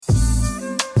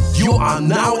You are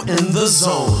now in the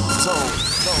zone.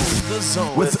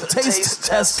 With Taste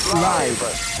Test Live.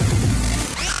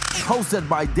 Hosted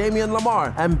by Damian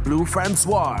Lamar and Blue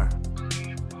Francois.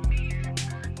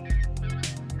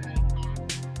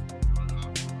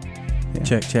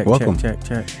 Check. Welcome.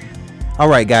 Check. All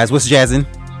right, guys, what's jazzing?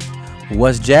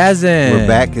 What's jazzing? We're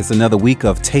back. It's another week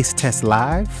of Taste Test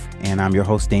Live, and I'm your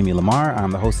host, Damian Lamar. I'm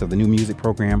the host of the new music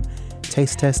program,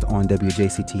 Taste Test, on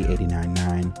WJCT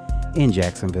 89.9 in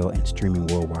Jacksonville and streaming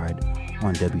worldwide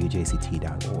on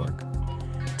WJCT.org.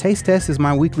 Taste Test is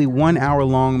my weekly 1 hour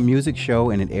long music show,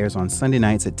 and it airs on Sunday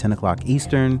nights at 10 o'clock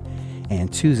Eastern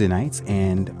and Tuesday nights,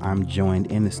 and I'm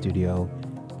joined in the studio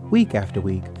week after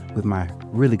week with my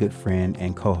really good friend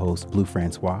and co-host, Blue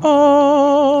Francois.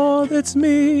 Oh, that's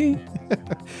me.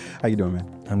 How you doing,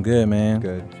 man? I'm good, man.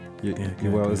 Good. You Good,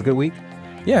 well? good. It was a good week?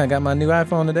 Yeah, I got my new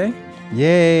iPhone today.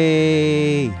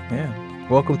 Yay! Yeah.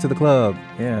 Welcome to the club.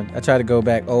 Yeah. I tried to go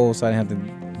back old so I didn't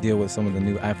have to deal with some of the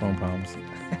new iPhone problems.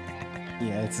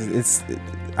 Yeah,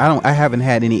 I haven't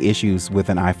had any issues with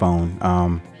an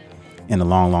iPhone in a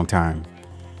long time.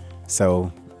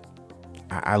 So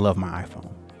I love my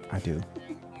iPhone. I do.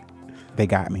 They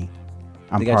got me.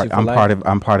 I'm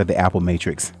part of the Apple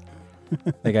Matrix.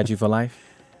 They got you for life?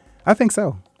 I think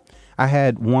so. I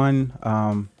had one.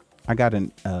 I got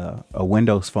a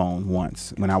Windows phone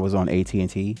once when I was on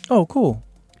AT&T. Oh, cool.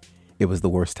 It was the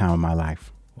worst time of my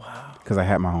life. Wow. Because I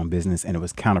had my own business and it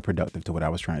was counterproductive to what I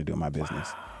was trying to do in my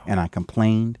business. Wow. And I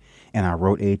complained and I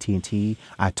wrote AT&T.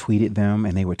 I tweeted them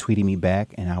and they were tweeting me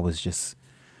back, and I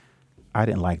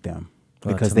didn't like them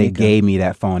because they gave me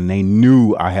that phone and they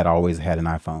knew I had always had an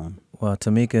iPhone. Well,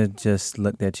 Tamika just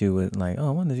looked at you with like, oh,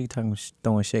 I wonder if you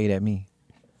throwing shade at me.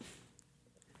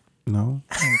 No.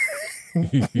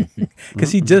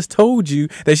 Because she just told you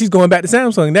that she's going back to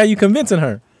Samsung. Now you convincing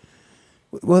her.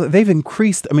 Well, they've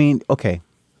increased. I mean, okay,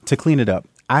 to clean it up,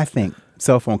 I think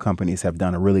cell phone companies have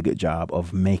done a really good job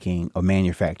of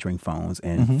manufacturing phones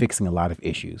and fixing a lot of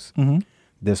issues. Mm-hmm.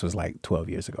 This was like 12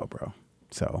 years ago, bro.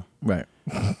 So right.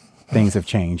 Things have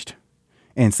changed.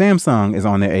 And Samsung is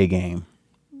on their A game.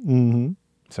 Mm-hmm.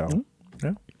 So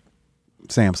yeah.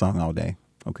 Samsung all day.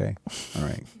 Okay. All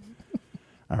right.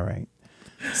 All right.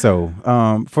 So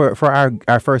for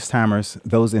our first timers,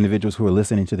 those individuals who are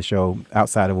listening to the show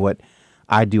outside of what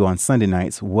I do on Sunday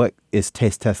nights, what is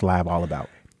Taste Test Live all about?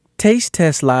 Taste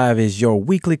Test Live is your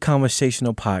weekly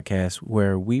conversational podcast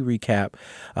where we recap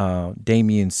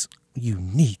Damian's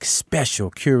unique, special,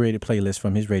 curated playlist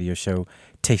from his radio show,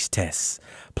 Taste Tests.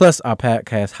 Plus, our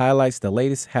podcast highlights the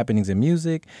latest happenings in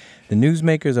music, the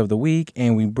newsmakers of the week,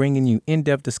 and we bringing you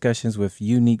in-depth discussions with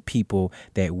unique people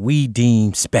that we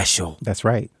deem special. That's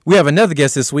right. We have another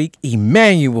guest this week,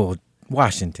 Emmanuel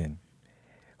Washington,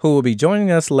 who will be joining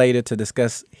us later to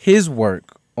discuss his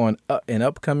work on an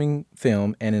upcoming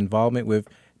film and involvement with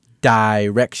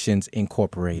Directions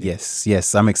Incorporated.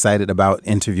 Yes. I'm excited about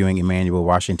interviewing Emmanuel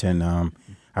Washington.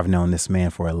 I've known this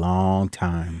man for a long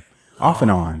time, off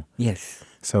and on. Yes.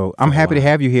 So I'm happy to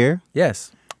have you here.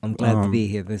 Yes. I'm glad to be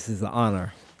here. This is an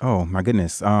honor. Oh, my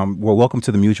goodness. Well, welcome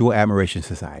to the Mutual Admiration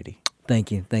Society.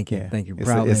 Thank you. Yeah. Thank you.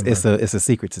 It's a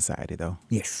secret society, though.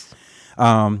 Yes.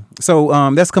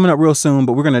 So that's coming up real soon,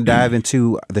 but we're going to dive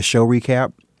into the show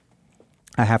recap.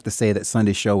 I have to say that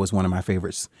Sunday's show was one of my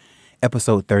favorites.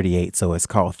 Episode 38, so it's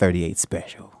called 38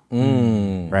 Special,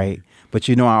 right? But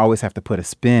I always have to put a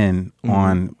spin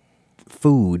on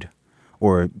food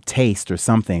or taste or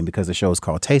something because the show is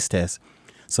called Taste Test.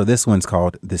 So this one's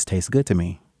called This Tastes Good to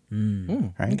Me,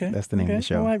 right? Okay. That's the name of the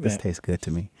show. I like This that. Tastes Good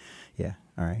to Me. Yeah,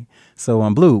 all right. So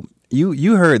Blue,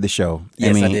 you heard the show.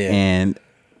 Yes, I did. And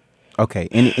okay,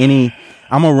 any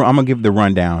I'm gonna give the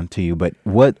rundown to you, but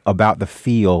what about the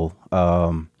feel?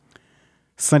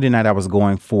 Sunday night, I was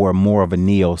going for more of a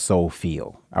neo soul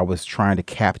feel. I was trying to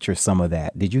capture some of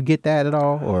that. Did you get that at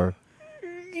all, or?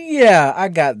 Yeah, I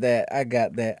got that.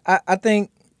 I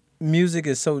think music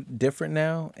is so different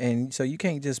now, and so you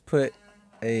can't just put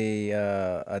it's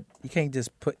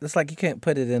like you can't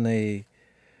put it in a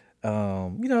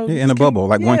in a bubble,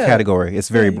 like one category. It's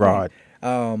very broad.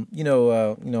 My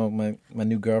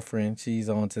new girlfriend, she's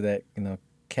on to that,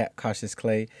 Cautious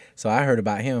Clay. So I heard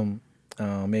about him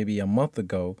maybe a month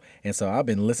ago, and so I've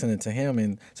been listening to him,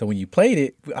 and so when you played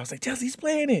it, I was like, Chelsea's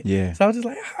playing it. Yeah. So I was just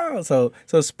like, oh, so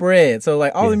spread. So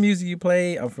like all the music you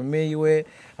play, I'm familiar with.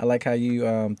 I like how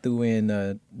you threw in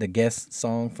the guest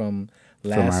song from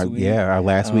last week. Yeah, our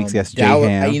last week's guest, Jay What?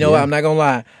 Ham. You know what? I'm not gonna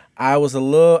lie. I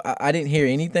didn't hear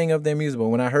anything of their music, but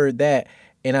when I heard that,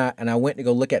 and I went to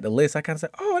go look at the list. I kind of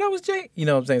said, "Oh, that was Jay." You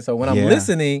know what I'm saying? So when I'm Yeah.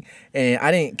 listening, and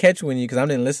I didn't catch when you because I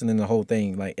didn't listen to the whole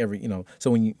thing like every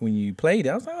So when you played it,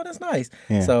 I was like, "Oh, that's nice."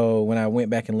 Yeah. So when I went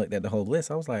back and looked at the whole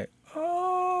list, I was like,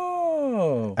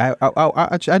 "Oh,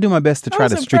 I do my best to try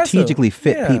was to impressive. strategically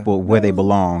fit Yeah, people where that they was-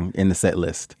 belong in the set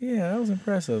list. yeah, that was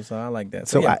impressive." So I like that.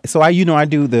 So yeah. I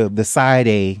do the side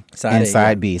A Side and A,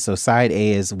 side yeah. B. So side A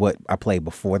is what I play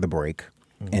before the break,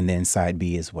 Mm-hmm. and then side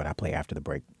B is what I play after the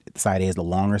break. Side A is the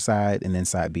longer side, and then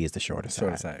side B is the shorter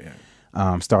Shorter side. side,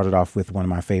 yeah. Started off with one of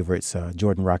my favorites,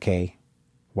 Jordan Raquet,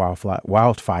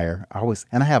 Wildfire.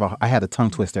 I had a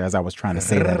tongue twister as I was trying to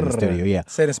say that in the studio. Yeah,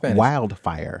 Say it in Spanish.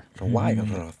 Wildfire.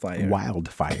 Wildfire.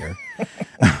 Wildfire.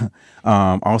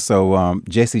 Also,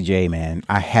 Jessie J, man,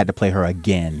 I had to play her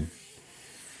again.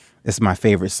 It's my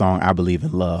favorite song, I Believe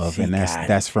in Love, She and got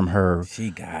that's from her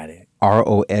She got it.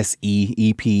 ROSE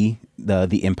EP,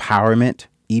 the Empowerment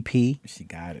EP, She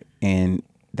got it. and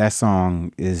that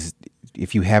song is,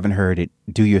 if you haven't heard it,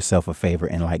 do yourself a favor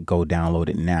and like go download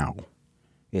it now.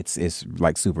 It's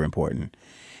like super important.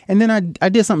 And then I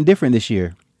did something different this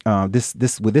year.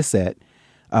 This with this set,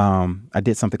 I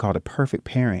did something called a perfect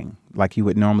pairing. Like you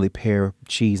would normally pair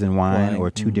cheese and wine or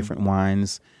two different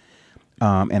wines.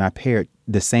 And I paired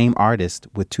the same artist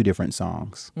with two different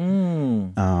songs.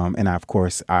 And of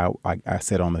course, I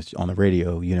said on the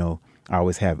radio, I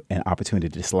always have an opportunity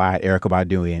to slide Erykah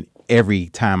Badu in every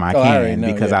time I Oh, I already can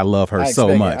know, because yeah. I love her I so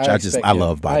expect it. much. I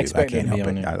love Badu. I expect can't it to be help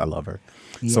on it. there. I love her.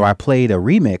 So I played a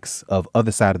remix of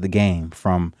Other Side of the Game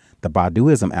from the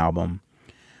Baduism album,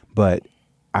 but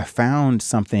I found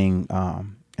something,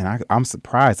 and I'm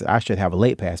surprised that I should have a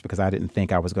late pass because I didn't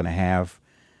think I was going to have.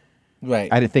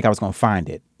 Right. I didn't think I was going to find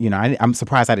it. I'm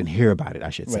surprised I didn't hear about it,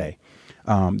 I should say.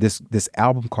 This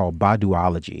album called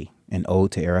Baduology, an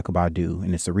ode to Erykah Badu,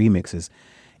 and it's a remix.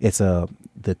 It's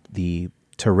the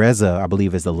Teresa, I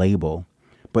believe, is the label,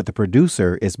 but the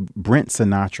producer is Brent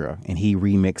Sinatra, and he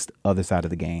remixed Other Side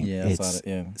of the Game. Yeah, I it's saw that,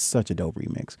 yeah. such a dope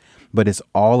remix. But it's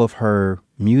all of her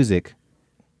music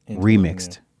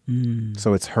remixed.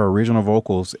 So it's her original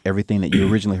vocals, everything that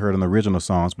you originally heard on the original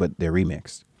songs, but they're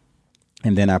remixed.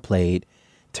 And then I played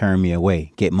Turn Me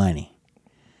Away, Get Money,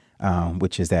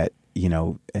 which is that,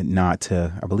 a nod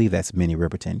to, I believe that's Minnie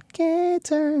Riperton. Can't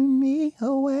turn me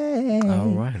away. All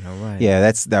right.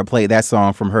 Yeah, I played that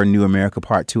song from her New America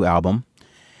Part 2 album.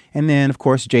 And then, of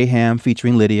course, J Ham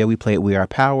featuring Lydia, we played We Are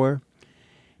Power.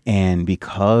 And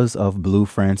because of Blue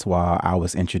Francois, I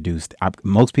was introduced.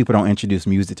 Most people don't introduce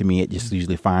music to me. It just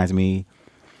usually finds me.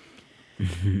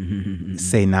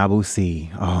 Say Nabu C.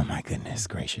 Oh, my goodness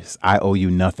gracious. I Owe You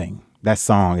Nothing. That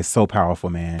song is so powerful,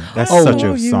 man. That's such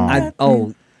a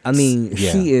song.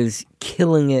 She is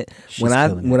killing it. She's When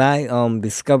killing I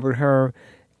discovered her,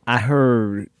 I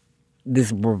heard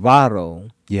this bravado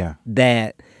Yeah.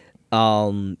 that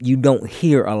you don't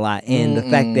hear a lot, and the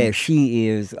fact that she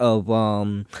is of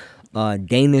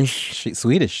Danish,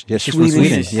 Swedish. Yeah, she's from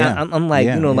Sweden. Yeah. I'm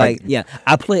like, Yeah.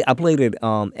 I played it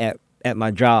at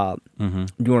my job Mm-hmm.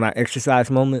 during our exercise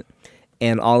moment,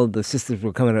 and all of the sisters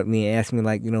were coming up to me and asking me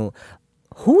like,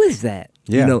 who is that?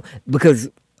 Yeah. Because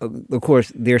of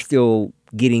course they're still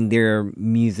getting their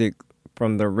music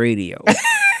from the radio.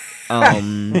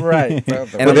 Right.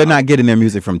 But they're not getting their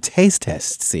music from Taste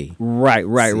Test, see. Right.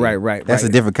 That's a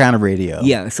different kind of radio.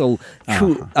 Yeah, so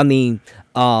true. I mean,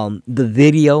 the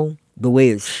video, the way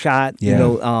it's shot, Yeah.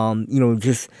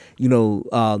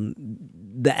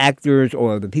 the actors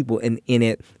or the people in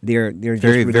it, they're just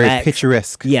Very, very relaxed.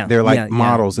 picturesque. Yeah, They're like yeah,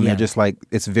 models, and yeah. they're just like,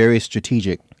 it's very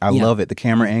strategic. I Yeah. love it. The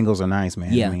camera angles are nice,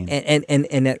 man. Yeah, I mean,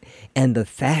 and the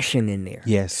fashion in there.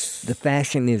 yes. The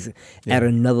fashion is at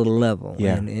another level.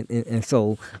 Yeah. And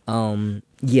so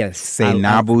yes. Say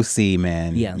Nabu C,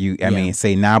 man. Yeah, I mean,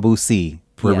 say Nabu C.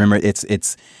 Remember, it's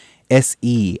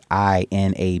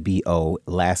SEINABO,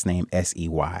 last name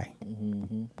SEY.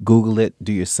 Google it.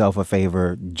 Do yourself a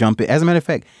favor. Jump it. As a matter of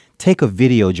fact, take a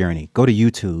video journey. Go to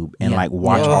YouTube and Yeah.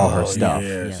 watch all her stuff.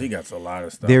 Yeah, she got a lot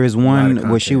of stuff. There is A lot one of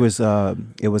where she content. was.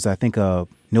 It was, I think, a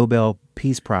Nobel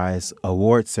Peace Prize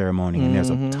award ceremony, and there's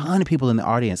a ton of people in the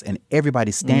audience, and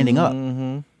everybody's standing up.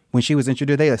 When she was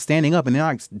introduced, they are standing up and they're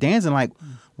like dancing. Like,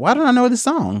 why don't I know this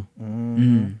song?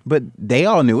 But they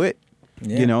all knew it.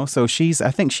 Yeah. So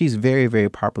I think she's very, very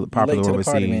popular to the overseas.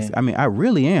 party, man. I mean, I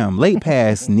really am. Late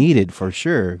pass needed for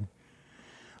sure.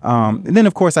 And then,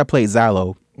 of course, I played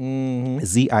Zilo,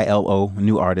 Zilo,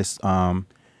 new artist.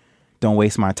 Don't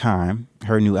Waste My Time.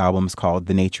 Her new album is called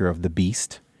The Nature of the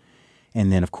Beast.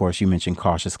 And then, of course, you mentioned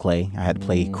Cautious Clay. I had to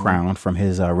play Crown from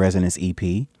his Resonance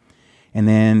EP. And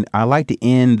then I like to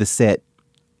end the set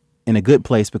in a good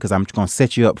place because I'm going to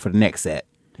set you up for the next set.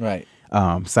 Right.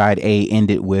 Side A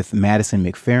ended with Madison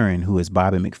McFerrin, who is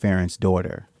Bobby McFerrin's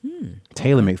daughter.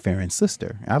 Taylor McFerrin's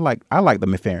sister. I like the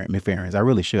McFerrins. I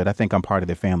really should. I think I'm part of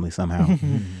their family somehow.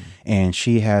 And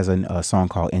she has a song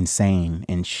called Insane.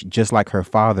 And just like her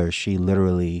father, she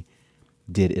literally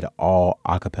did it all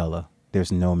a cappella.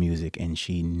 There's no music, and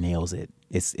she nails it.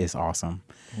 It's awesome.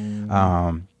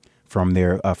 From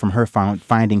her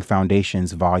Finding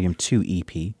Foundations Volume 2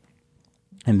 EP.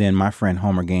 And then my friend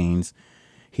Homer Gaines,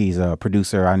 he's a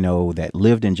producer I know that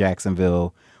lived in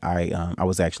Jacksonville. I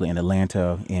was actually in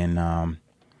Atlanta in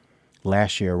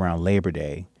last year around Labor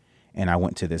Day, and I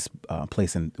went to this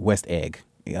place in West Egg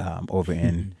over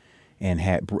in and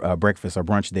had breakfast or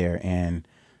brunch there, and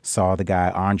saw the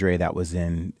guy Andre that was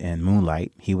in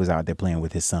Moonlight. He was out there playing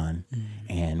with his son,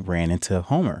 and ran into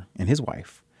Homer and his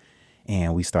wife,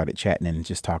 and we started chatting and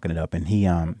just talking it up. And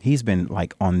he's been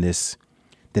like on this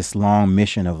long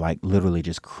mission of like literally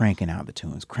just cranking out the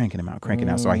tunes, cranking them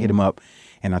out. So I hit him up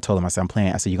and I told him, I said,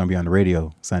 I said, you're going to be on the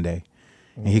radio Sunday.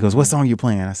 And he goes, what song are you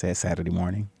playing? I said, Saturday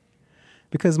Morning.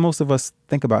 Because most of us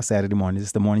think about Saturday morning.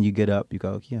 It's the morning you get up, you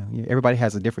go, yeah. Everybody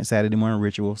has a different Saturday morning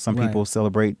ritual. Some people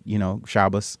celebrate,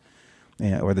 Shabbos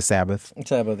or the Sabbath.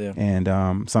 Sabbath, yeah.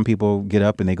 And some people get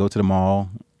up and they go to the mall,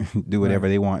 do whatever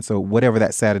they want. So whatever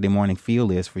that Saturday morning feel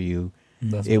is for you,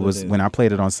 it was when I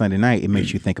played it on Sunday night, it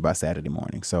makes you think about Saturday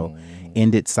morning. So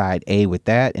ended side A with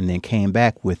that, and then came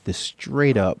back with the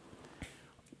straight up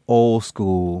old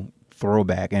school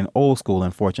throwback. And old school,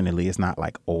 unfortunately, it's not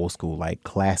like old school, like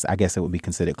class. I guess it would be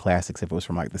considered classics if it was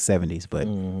from like the 70s, but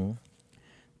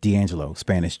D'Angelo,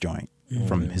 Spanish Joint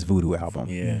from his Voodoo album.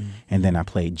 Yeah. And then I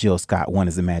played Jill Scott, One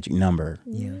Is a Magic Number.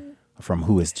 From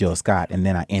Who Is Jill Scott. And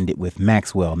then I ended with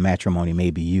Maxwell, Matrimony May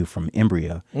Be You from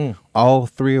Embria. All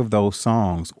three of those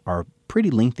songs are pretty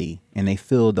lengthy, and they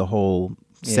filled the whole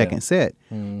second set.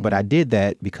 But I did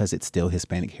that because it's still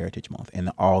Hispanic Heritage Month, and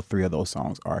all three of those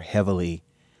songs are heavily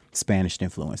Spanish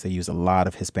influenced. They use a lot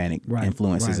of Hispanic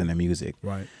influences in their music.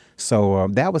 Right. So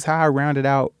that was how I rounded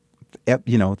out,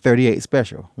 38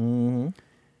 Special.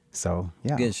 So,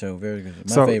 yeah. Good show. Very good.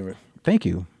 My favorite. Thank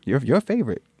you. Your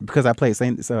favorite, because I played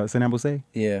Saint Ambrose.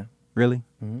 Yeah. Really?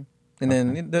 And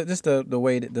then just the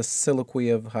way that the soliloquy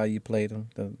of how you played them.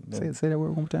 Say that word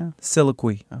one more time.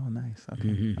 Soliloquy. Oh, nice.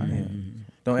 Okay. Oh, yeah.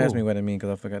 Don't ask me what I mean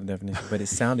because I forgot the definition, but it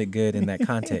sounded good in that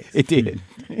context. It did.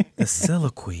 The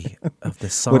soliloquy of the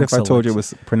song. What if I told you it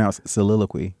was pronounced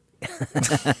soliloquy?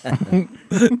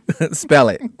 Spell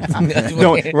it.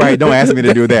 Don't ask me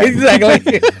to do that.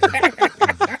 Exactly.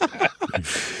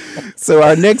 So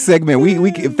our next segment,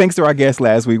 we thanks to our guest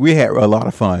last week, we had a lot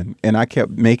of fun, and I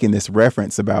kept making this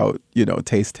reference about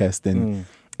taste testing,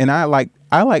 and I like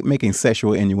making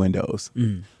sexual innuendos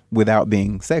without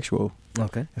being sexual.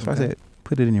 Okay. That's why I said,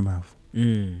 put it in your mouth. Put it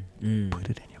in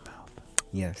your mouth.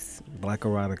 Yes, Black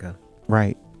erotica.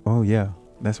 Right. Oh yeah,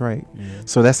 that's right.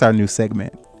 So that's our new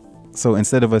segment. So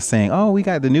instead of us saying, "Oh, we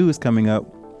got the news coming up,"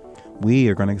 we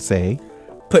are gonna say,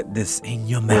 "Put this in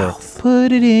your mouth."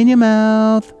 Put it in your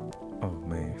mouth. Oh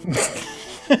man.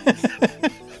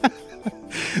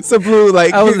 So Blue,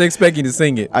 I wasn't expecting to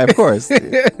sing it. Of course.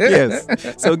 Yes.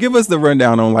 So give us the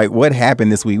rundown on what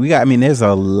happened this week. There's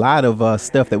a lot of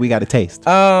stuff that we got to taste.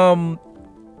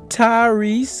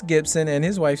 Tyrese Gibson and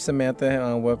his wife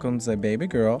Samantha welcomes a baby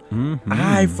girl.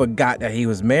 I forgot that he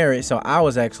was married, so I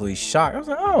was actually shocked. I was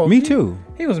like, "Oh, me too."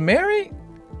 He was married.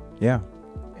 Yeah.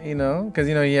 Because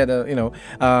he had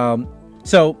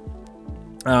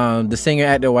the singer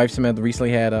actor wife Samantha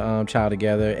recently had a child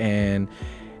together, and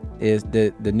is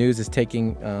the news is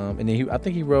taking and then I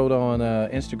think he wrote on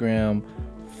Instagram,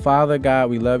 "Father God,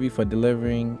 we love you for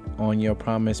delivering on your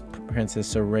promise.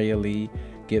 Princess Soraya Lee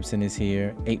Gibson is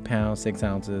here. 8 pounds 6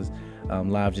 ounces.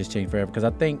 Lives just changed forever." Because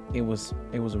I think it was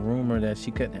a rumor that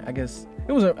she couldn't. I think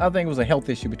it was a health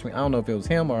issue between. I don't know if it was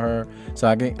him or her. So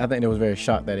I think they was very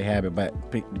shocked that it happened.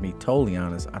 But to be totally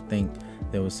honest, I think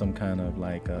there was some kind of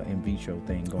in vitro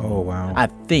thing going on. Oh wow! I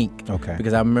think. Okay.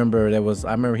 Because I remember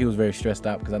he was very stressed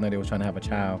out because I know they were trying to have a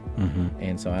child,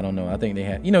 and so I don't know. I think they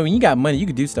had. When you got money, you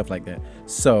could do stuff like that.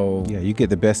 So yeah, you get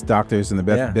the best doctors and the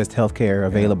best health care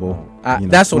available.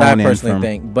 That's what I personally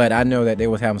think. But I know that they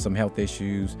was having some health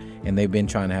issues, and they've been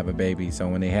trying to have a baby. So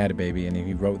when they had a baby, and then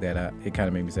he wrote that out, it kind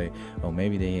of made me say, oh,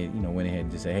 maybe they had, went ahead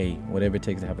and just say, hey, whatever it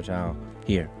takes to have a child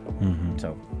here.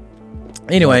 So.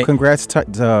 Anyway, well, congrats to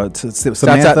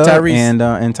Samantha Tyrese.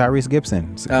 and Tyrese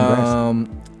Gibson. So congrats.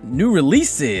 New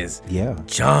releases. Yeah.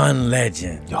 John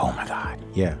Legend. Oh my God.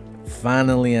 Yeah.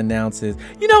 finally announces.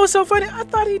 You know what's so funny? I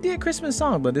thought he did Christmas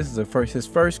songs, but this is his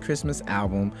first Christmas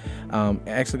album.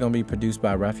 Actually going to be produced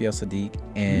by Raphael Sadiq,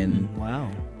 and Wow.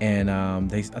 and I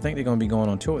think they're going to be going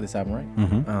on tour with this album, right?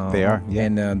 Mm-hmm. They are. Yeah.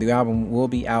 And the album will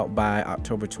be out by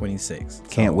October 26th.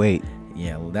 Can't wait.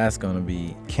 Yeah, well, that's going to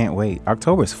be. Can't wait.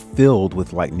 October's filled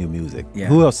with like new music. Yeah.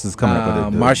 Who else is coming up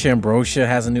with it? Marcia Ambrosio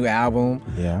has a new album.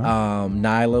 Yeah.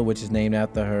 Nyla, which is named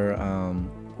after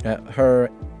her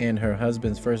and her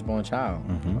husband's firstborn child.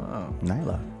 Wow,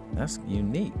 Nyla. that's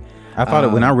unique. I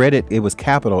thought when I read it, it was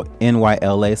capital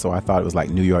NYLA, so I thought it was like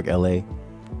New York, LA.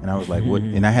 And I was like, what?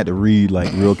 And I had to read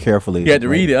like real carefully. You had to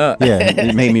read it up. Yeah,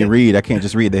 it made me read. I can't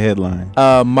just read the headline.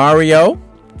 Mario.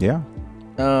 Yeah.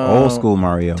 Old school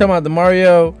Mario. Talking about the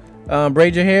Mario,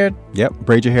 braid your hair. Yep,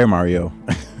 braid your hair Mario.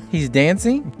 He's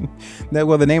dancing.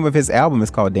 Well, the name of his album is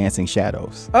called Dancing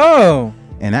Shadows. Oh.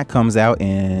 And that comes out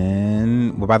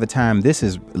by the time this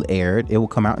is aired, it will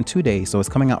come out in 2 days. So it's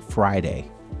coming out Friday.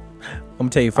 I'm going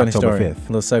to tell you a funny October story. 5th.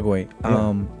 A little segue.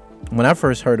 Yeah. When I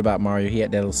first heard about Mario, he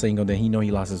had that little single that he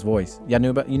lost his voice. You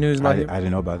knew his I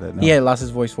didn't know about that. No. He had lost his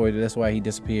voice for it. That's why he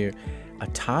disappeared.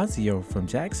 Atazio from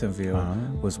Jacksonville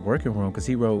was working for him because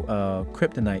he wrote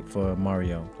Kryptonite for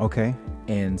Mario. Okay.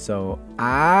 And so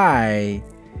I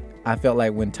felt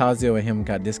like when Tazio and him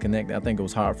got disconnected, I think it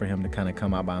was hard for him to kind of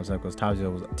come out by himself because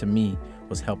Tazio to me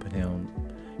was helping him,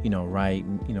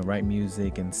 write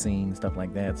music and sing stuff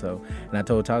like that. So, and I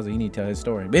told Tazio, you need to tell his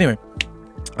story. But anyway,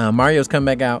 Mario's come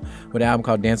back out with an album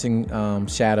called Dancing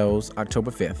Shadows,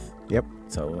 October 5th. Yep.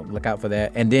 So look out for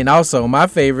that. And then also my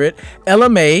favorite, Ella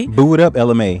Mai. Boo It Up,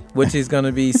 Ella Mai. Which is going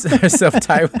to be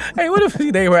self-titled. Hey, what if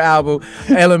they were album?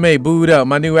 Ella Mai, Boo It Up,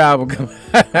 my new album.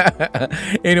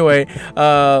 Anyway,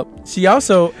 she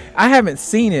also, I haven't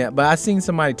seen it, but I seen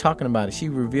somebody talking about it. She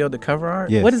revealed the cover art.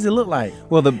 Yes. What does it look like?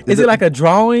 Well, is it like a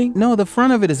drawing? No, the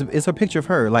front of it is a picture of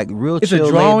her, like real It's chill.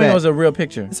 a drawing laid or back. is it a real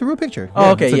picture? It's a real picture.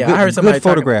 Oh, okay, It's a yeah, good, I heard somebody good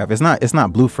photograph. It's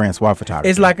not Blue Francois photography.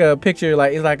 It's like a picture,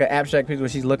 it's like an abstract picture where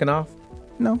she's looking off.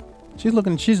 No, she's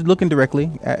looking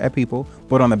directly at people,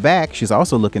 but on the back she's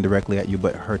also looking directly at you.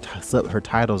 But her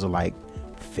titles are like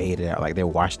faded out, like they're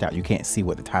washed out. You can't see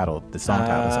what the song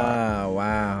titles are. Ah,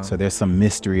 wow. So there's some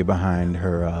mystery behind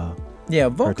her. Yeah,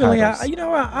 vocally, titles.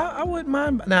 I wouldn't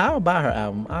mind. Now I'll buy her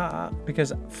album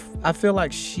because I feel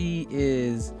like she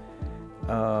is.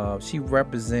 She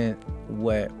represent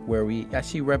what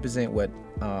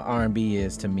R&B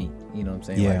is to me. You know what I'm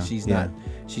saying? Yeah, like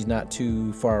she's not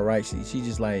too far right. She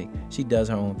just she does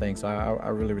her own thing. So I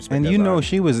really respect. And that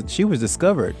she was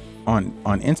discovered on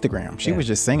Instagram. She Yeah. was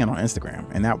just singing on Instagram,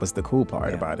 and that was the cool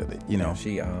part Yeah. about it.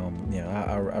 She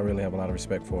I really have a lot of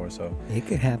respect for her. So It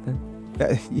could happen.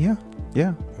 Yeah.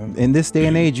 In this day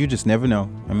and age, you just never know.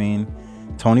 I mean,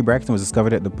 Toni Braxton was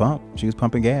discovered at the pump. She was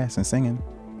pumping gas and singing.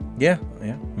 yeah.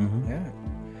 Mm-hmm.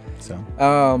 So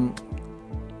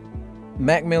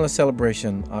Mac Miller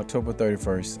celebration, October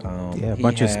 31st. a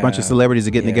bunch of celebrities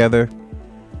are getting together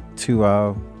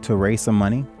to raise some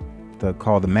money.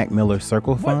 Called the Mac Miller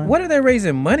Circle Fund. What are they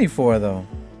raising money for though?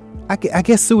 I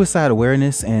guess suicide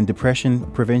awareness and depression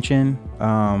prevention.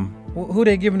 Who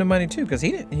they giving the money to? Because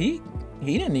he didn't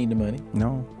need the money.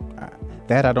 No,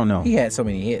 that I don't know. He had so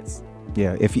many hits.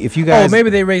 Yeah, if you guys,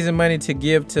 maybe they're raising money to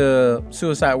give to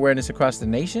suicide awareness across the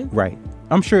nation. Right.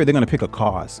 I'm sure they're gonna pick a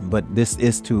cause, but this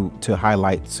is to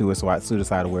highlight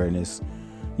suicide awareness.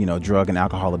 Drug and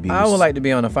alcohol abuse. I would like to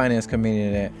be on the finance committee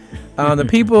of that. The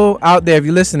people out there, if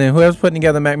you're listening, whoever's putting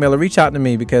together Mac Miller, reach out to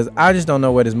me because I just don't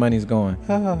know where this money's going.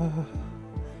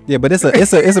 Yeah, but it's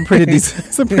a pretty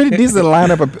decent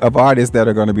lineup of artists that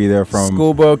are going to be there from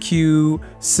Schoolboy Q,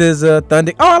 SZA,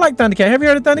 Thunder. Oh, I like Thundercat. Have you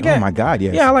heard of Thundercat? Oh my God,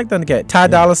 yes. Yeah, I like Thundercat. Ty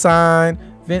Dolla $ign,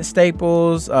 Vince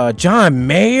Staples, John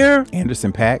Mayer,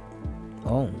 Anderson .Paak,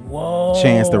 Oh. whoa,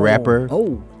 Chance the Rapper.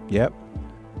 Oh. Yep.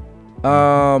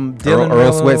 Dylan Earl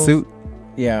Reynolds. Sweatsuit.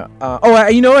 Yeah.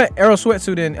 You know what? Earl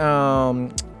Sweatsuit and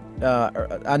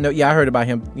I know. Yeah, I heard about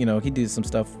him. He did some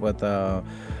stuff with the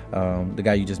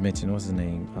guy you just mentioned. What's his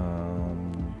name?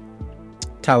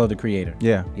 Tyler the Creator.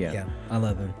 Yeah. Yeah. I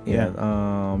love him.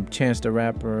 Yeah. Chance the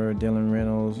Rapper, Dylan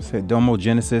Reynolds. Said Domo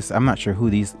Genesis. I'm not sure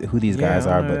who these guys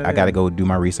are, but I got to go do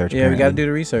my research. Yeah, we got to do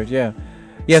the research. Yeah.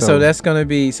 Yeah, so that's gonna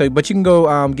be but you can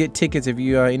go get tickets if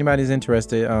you anybody's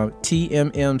interested.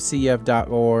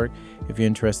 TMMCF.org if you're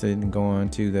interested in going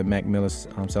to the Mac Miller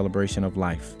celebration of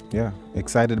life. Yeah,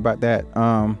 excited about that.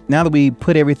 Now that we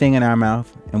put everything in our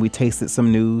mouth and we tasted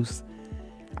some news,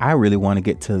 I really want to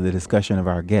get to the discussion of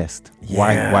our guest.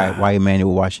 Yeah. Why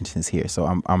Emmanuel Washington's here.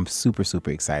 So I'm super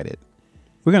excited.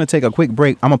 We're gonna take a quick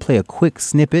break. I'm gonna play a quick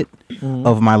snippet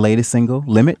of my latest single,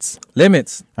 Limits.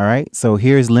 Limits. All right. So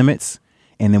here's Limits.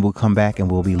 and then we'll come back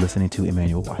and we'll be listening to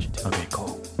Emmanuel Washington. Okay,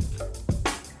 cool.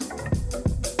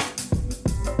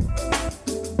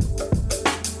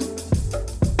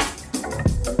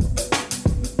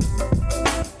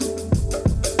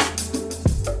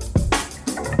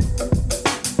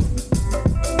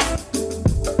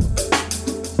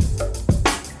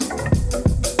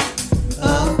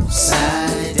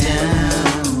 Upside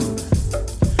down,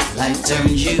 life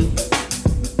turns you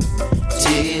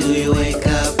till you wake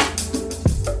up.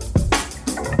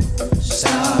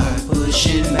 Start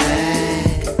pushing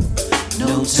back,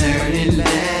 no turning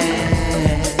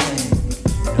back,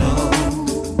 no.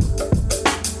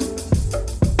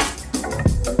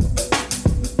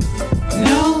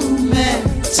 No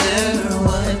matter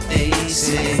what they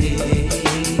say,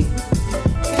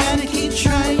 gotta keep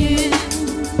trying.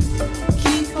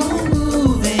 Keep on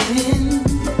moving,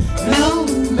 no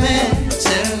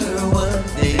matter what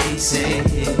they say.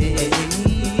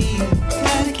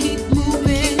 Gotta keep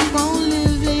moving, keep on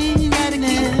living, gotta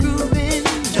keep grooving.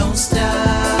 Don't stop,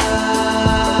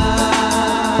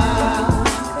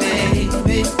 baby,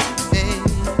 baby.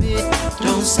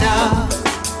 Don't stop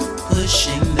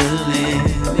pushing the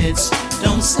limits.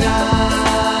 Don't stop.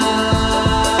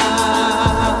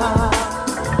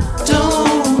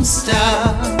 Don't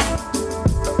stop.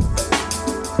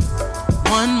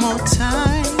 One more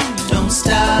time, don't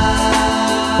stop,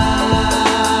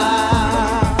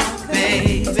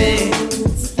 baby.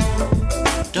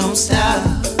 Don't stop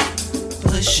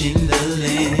pushing the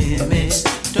limits.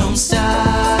 Don't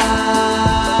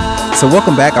stop. So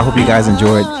welcome back. I hope you guys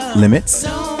enjoyed Limits.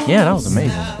 Yeah, that was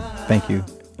amazing. Thank you.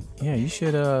 Yeah, you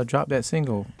should drop that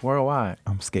single worldwide.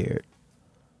 I'm scared.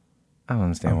 I don't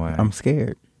understand why. I'm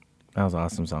scared. That was an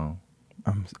awesome song.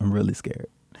 I'm really scared.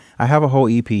 I have a whole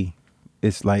EP.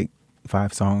 It's like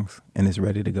 5 songs and it's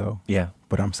ready to go. Yeah.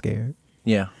 But I'm scared.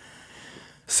 Yeah.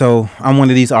 So I'm one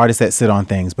of these artists that sit on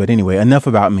things. But anyway, enough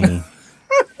about me.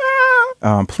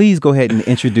 Please go ahead and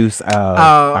introduce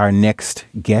our next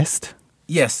guest.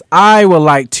 Yes, I would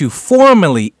like to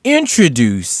formally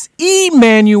introduce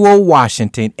Emmanuel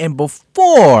Washington. And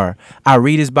before I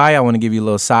read his bio, I want to give you a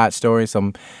little side story,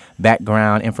 some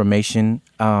background information.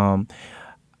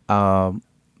 The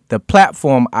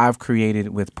platform I've created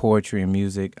with poetry and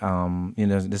music,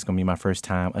 this is going to be my first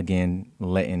time, again,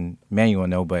 letting Emmanuel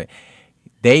know, but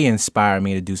they inspired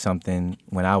me to do something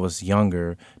when I was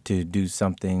younger, to do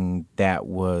something that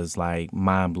was like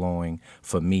mind-blowing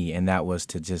for me, and that was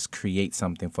to just create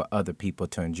something for other people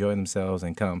to enjoy themselves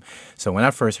and come. So when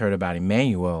I first heard about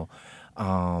Emmanuel,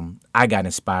 I got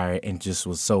inspired and just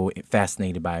was so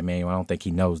fascinated by Emmanuel. I don't think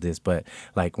he knows this, but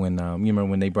like when you remember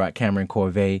when they brought Cameron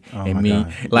Corvée and me,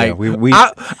 God. like Yeah,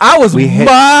 I was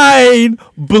mind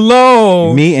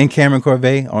blown. Me and Cameron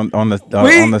Corvée on the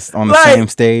like, same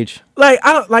stage. Like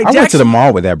I don't like. I went to the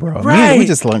mall with that bro. Right. We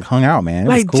just like hung out, man. It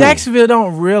was Like cool. Jacksonville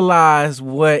don't realize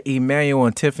what Emmanuel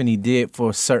and Tiffany did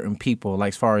for certain people. Like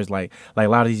as far as like a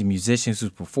lot of these musicians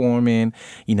who's performing,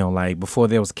 like before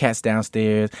there was Cats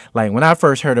Downstairs. Like when I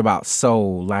first heard about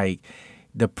soul, like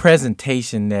the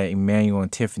presentation that Emmanuel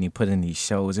and Tiffany put in these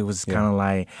shows, it was kind of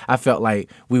like I felt like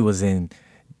we was in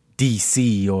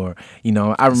DC or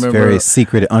I remember it's very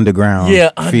secret underground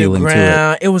feeling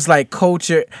underground. to it. It was like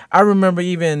culture. I remember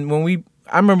even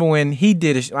when he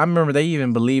did I remember they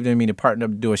even believed in me to partner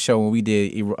up to do a show when we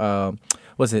did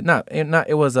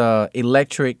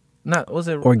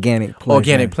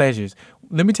Organic Pleasures.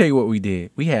 Let me tell you what we did.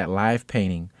 We had live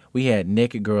painting. We had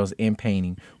naked girls in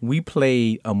painting. We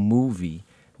played a movie.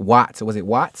 Watts. Was it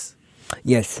Watts?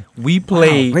 Yes. We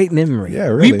played. Wow, great memory. Yeah,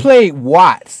 really. We played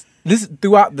Watts. This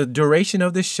throughout the duration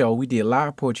of the show, we did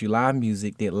live poetry, live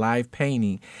music, did live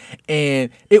painting,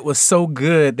 and it was so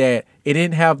good that it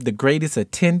didn't have the greatest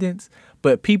attendance.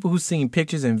 But people who seen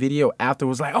pictures and video after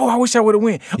was like, "Oh, I wish I would have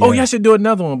went. Oh, y'all should do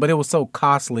another one." But it was so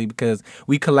costly because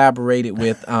we collaborated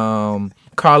with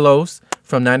Carlos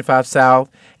from 95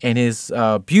 South and his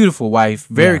beautiful wife,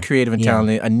 very creative and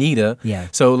talented, Anita. Yeah.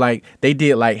 So like they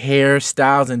did like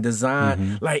hairstyles and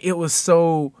design. Like it was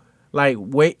so. Like,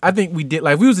 I think we did,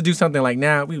 like, if we was to do something like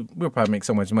now, we'll probably make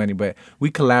so much money, but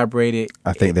we collaborated.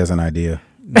 I think there's an idea.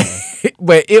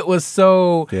 But it was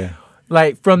so, Yeah.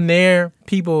 like, from there,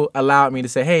 people allowed me to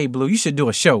say, hey, Blue, you should do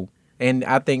a show. And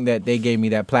I think that they gave me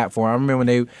that platform. I remember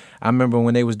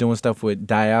when they was doing stuff with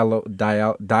Diallo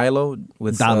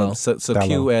with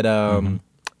Q at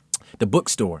the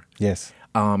bookstore. Yes.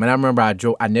 And I remember I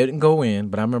didn't go in,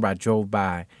 but I remember I drove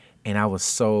by and I was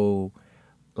so,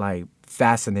 like,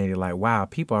 fascinated. Like, wow,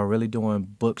 people are really doing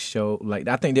book show. Like,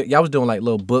 I think that y'all was doing like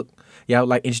little book. Y'all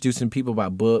like introducing people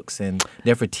about books and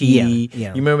Nefertiti. Yeah.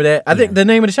 You remember that? I think the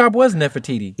name of the shop was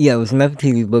Nefertiti. Yeah, it was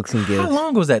Nefertiti Books and Gifts. How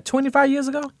long was that? 25 years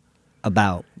ago?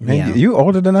 About. Man, Yeah. you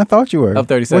older than I thought you were. I'm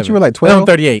 37. What, you were like No, 12? I'm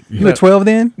 38. You were 12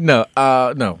 then? No,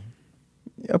 no.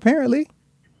 Apparently.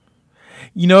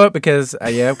 You know what? Because I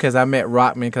met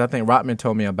Rockman. Because I think Rockman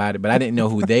told me about it, but I didn't know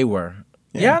who they were.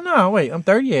 Yeah, no, wait, I'm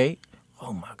 38.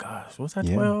 Oh my gosh, was I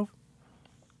 12?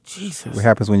 Jesus. What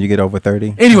happens when you get over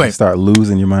 30? Anyway. You start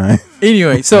losing your mind.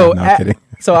 Anyway, so No, I'm kidding.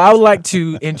 so I would like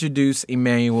to introduce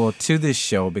Emmanuel to this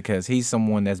show because he's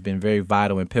someone that's been very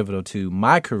vital and pivotal to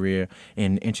my career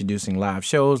in introducing live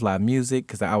shows, live music.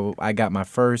 Because I got my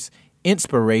first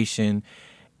inspiration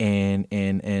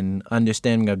and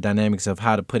understanding of dynamics of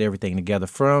how to put everything together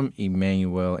from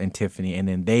Emmanuel and Tiffany, and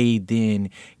then they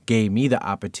gave me the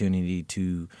opportunity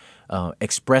to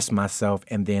express myself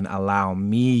and then allow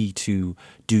me to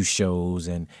do shows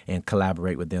and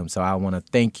collaborate with them. So I want to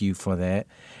thank you for that.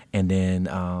 And then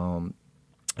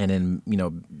you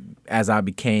know, as I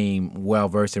became well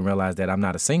versed and realized that I'm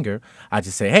not a singer, I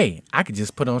just say, hey, I could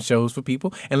just put on shows for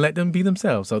people and let them be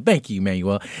themselves. So thank you,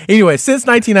 Emmanuel. Anyway, since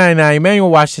 1999,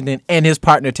 Emmanuel Washington and his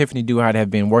partner Tiffany Duhart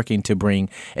have been working to bring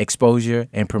exposure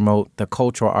and promote the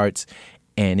cultural arts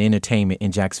and entertainment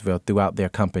in Jacksonville throughout their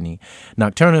company.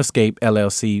 Nocturnal Escape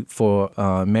LLC for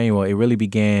Emmanuel, it really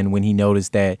began when he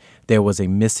noticed that there was a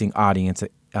missing audience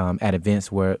at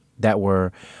events that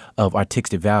were of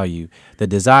artistic value. The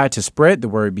desire to spread the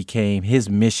word became his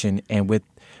mission, and with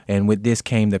this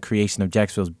came the creation of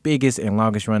Jacksonville's biggest and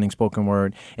longest running spoken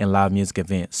word and live music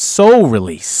event, Soul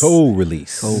Release. Soul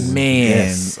Release. Man,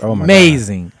 Yes. Oh my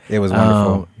amazing. God. It was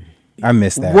wonderful. I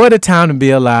missed that. What a time to be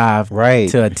alive, Right.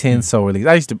 to attend Soul Release.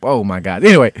 I used to, oh my God.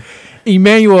 Anyway,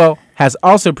 Emmanuel has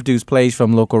also produced plays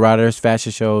from local writers,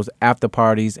 fashion shows, after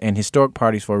parties, and historic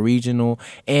parties for regional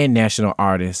and national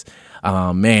artists.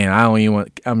 Man, I don't even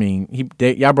want, I mean,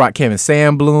 y'all brought Kevin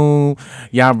Sandbloom,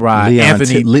 y'all brought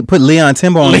Anthony. Put Leon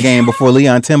Timbo on the game before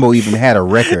Leon Timbo even had a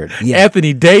record.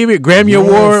 Anthony David, Grammy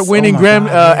Award winning Oh my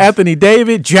God. Anthony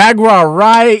David, Jaguar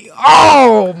Wright.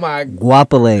 Oh my God.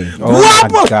 Guapole. Oh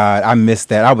my God, I missed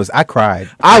that. I cried.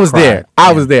 I was cried. there.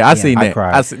 I was there. I seen I that.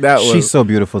 cried. That was, She's so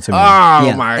beautiful to me. oh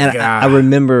Yeah, my and God. I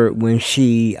remember when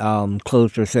she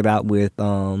closed her set out with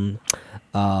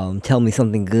Tell Me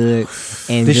Something Good.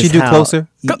 And Did she just do how- Closer?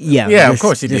 Yeah, of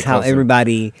course she did Just how Closer.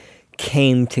 everybody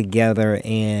came together,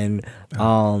 and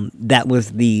that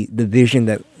was the vision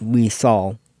that we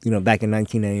saw. You know, back in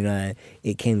 1999,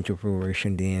 it came to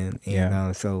fruition then, and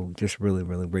Yeah. so just really,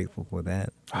 really grateful for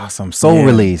that. Awesome. Soul Yeah,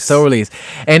 Release. Soul Release.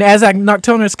 And as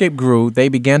Nocturnal Escape grew, they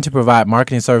began to provide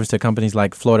marketing service to companies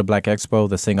like Florida Black Expo,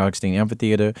 the St. Augustine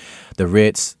Amphitheater, the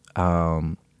Ritz,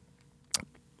 Times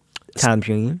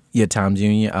Union. Times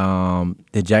Union,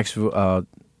 the Jacksonville,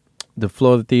 the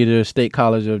Florida Theater, State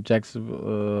College of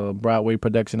Jacksonville, Broadway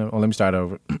production. Let me start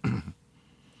over.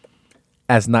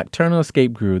 As Nocturnal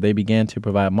Escape grew, they began to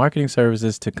provide marketing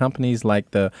services to companies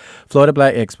like the Florida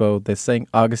Black Expo, the St.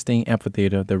 Augustine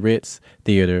Amphitheater, the Ritz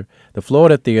Theater, the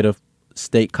Florida Theater,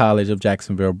 State College of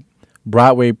Jacksonville,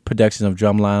 Broadway production of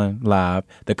Drumline Live,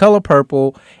 The Color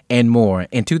Purple, and more.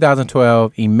 In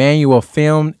 2012, Emmanuel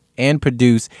filmed and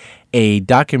produced a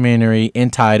documentary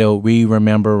entitled We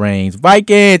Remember Reigns,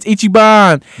 Vikings,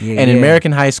 Ichiban, an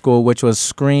American high school, which was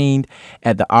screened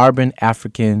at the Auburn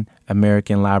African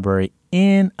American Library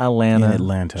in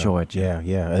Atlanta, Georgia.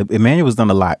 Yeah. Emmanuel's done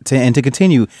a lot. To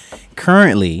continue,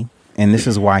 currently, and this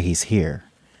is why he's here.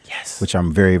 Yes. Which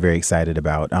I'm very, very excited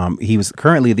about. He was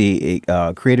currently the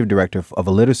creative director of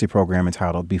a literacy program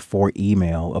entitled Before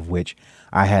Email, of which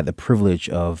I had the privilege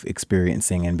of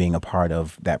experiencing and being a part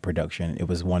of that production. It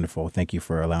was wonderful. Thank you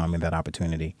for allowing me that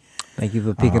opportunity. Thank you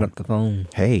for picking up the phone.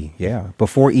 Hey, yeah.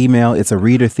 Before Email, it's a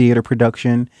reader theater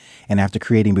production. And after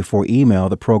creating Before Email,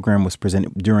 the program was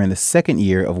presented during the second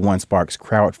year of One Spark's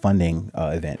crowdfunding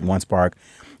event. One Spark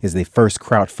is the first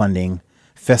crowdfunding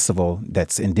festival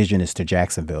that's indigenous to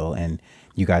Jacksonville, and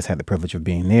you guys had the privilege of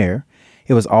being there.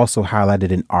 It was also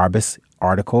highlighted in Arbus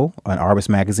article, an Arbus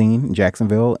magazine in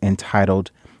Jacksonville,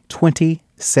 entitled 20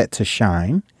 Set to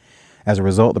Shine. As a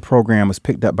result, the program was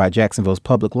picked up by Jacksonville's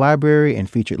public library and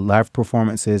featured live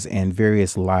performances in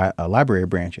various library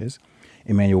branches.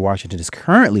 Emmanuel Washington is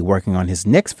currently working on his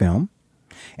next film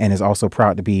and is also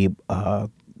proud to be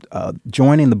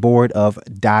joining the board of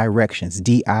Directions,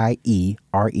 Direcection,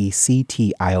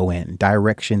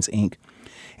 Directions, Inc.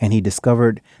 And he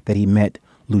discovered that he met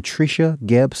Lutricia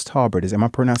Gibbs Talbert. Am I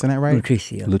pronouncing that right?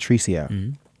 Lutricia.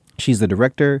 Mm-hmm. She's the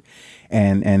director,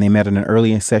 and they met in an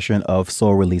early session of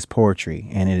Soul Release Poetry.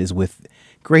 And it is with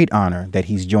great honor that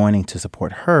he's joining to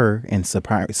support her in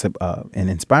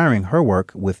inspiring her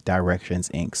work with Directions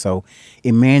Inc. So,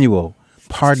 Emmanuel,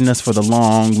 pardon us for the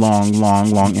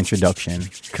long introduction.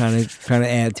 Trying to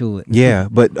add to it. Yeah,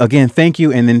 but again, thank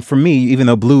you. And then for me, even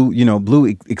though Blue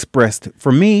expressed,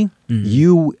 for me,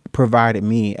 you provided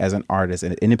me as an artist,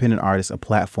 an independent artist, a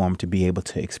platform to be able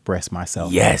to express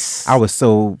myself. Yes. I was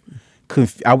so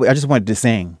I just wanted to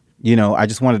sing. I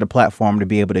just wanted a platform to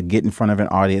be able to get in front of an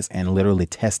audience and literally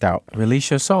test out. Release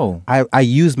your soul. I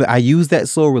used that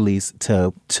soul release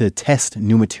to test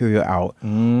new material out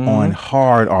on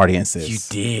hard audiences. You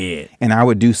did. And I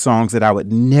would do songs that I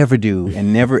would never do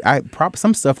and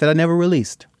some stuff that I never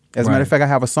released. As a matter of fact, I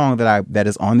have a song that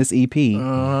is on this EP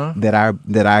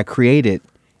that I created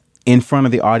in front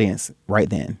of the audience right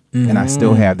then. And I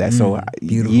still have that. So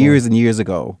years and years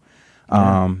ago.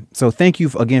 So thank you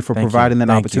again for providing that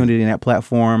opportunity and that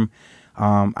platform.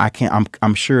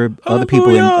 I'm sure other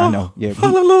people I know. Yeah.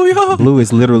 Hallelujah. Blue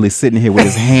is literally sitting here with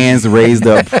his hands raised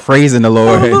up, praising the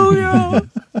Lord. Hallelujah.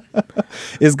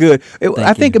 It's good.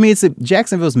 I think it's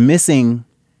Jacksonville's missing.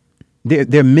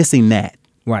 They're missing that.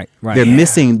 Right. They're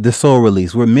missing the soul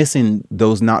release. We're missing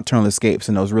those nocturnal escapes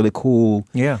and those really cool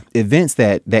events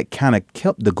that kind of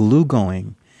kept the glue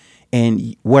going.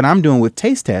 And what I'm doing with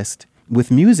Taste Test, with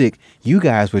music, you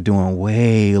guys were doing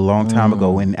way a long time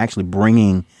ago and actually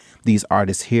bringing these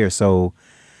artists here. So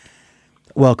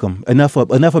welcome. Enough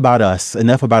about us.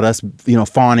 Enough about us,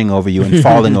 fawning over you and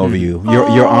falling over you.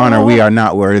 Your honor, we are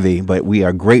not worthy, but we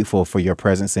are grateful for your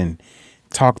presence. And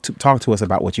talk to us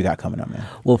about what you got coming up, man.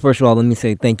 Well, first of all, let me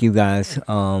say thank you guys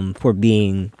for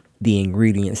being the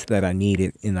ingredients that I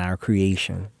needed in our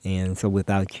creation. And so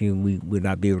without you, we would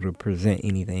not be able to present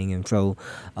anything. And so,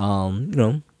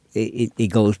 it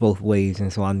goes both ways,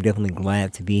 and so I'm definitely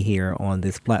glad to be here on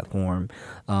this platform.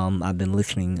 I've been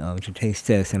listening to Taste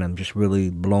Test, and I'm just really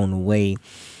blown away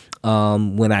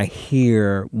when I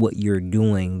hear what you're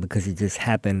doing, because it just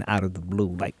happened out of the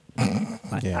blue,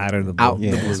 out of the blue.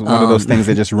 Yeah, it's one of those things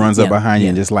that just runs up behind you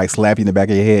and just slap you in the back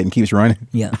of your head and keeps running.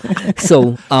 Yeah.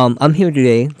 So I'm here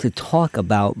today to talk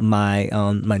about my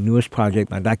my newest project,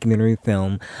 my documentary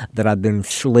film that I've been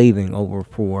slaving over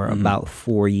for about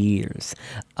 4 years.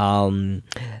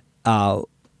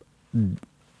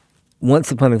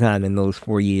 Once upon a time in those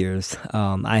 4 years,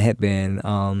 I had been,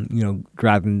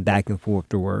 driving back and forth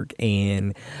to work,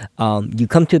 and you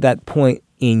come to that point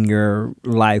in your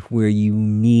life where you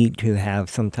need to have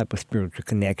some type of spiritual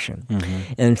connection.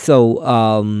 And so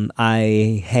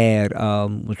I had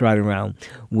was riding around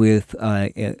with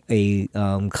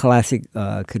a classic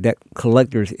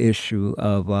collector's issue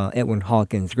of Edwin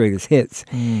Hawkins' Greatest Hits.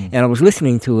 And I was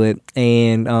listening to it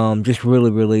and just really,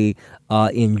 really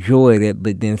enjoyed it,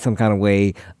 but then some kind of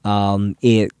way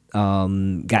it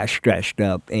got stretched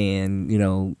up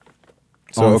and,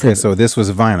 So this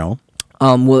was vinyl.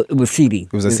 Well, it was CD.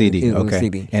 It was a CD. It was okay. a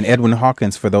CD. And Edwin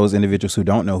Hawkins, for those individuals who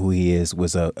don't know who he is,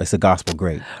 it's a gospel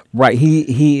great. Right.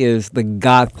 He is the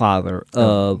godfather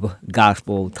of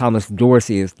gospel. Thomas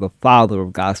Dorsey is the father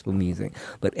of gospel music,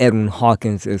 but Edwin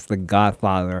Hawkins is the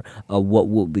godfather of what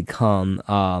will become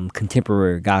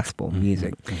contemporary gospel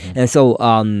music. And so,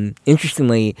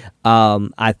 interestingly,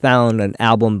 I found an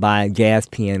album by jazz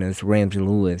pianist Ramsey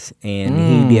Lewis,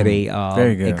 and he did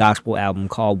a gospel album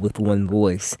called With One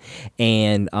Voice.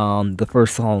 And the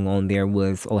first song on there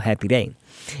was "Oh Happy Day,"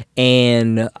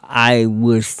 and I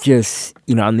was just,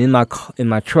 I'm in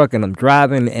my truck and I'm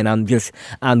driving and I'm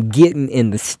getting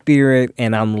in the spirit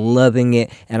and I'm loving it,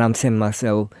 and I'm saying to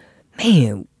myself,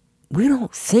 man, we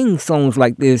don't sing songs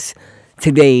like this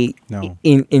today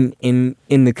in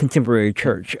the contemporary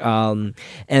church.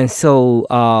 And so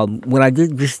when I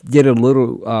did a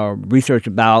little research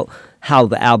about how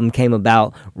the album came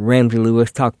about, Ramsey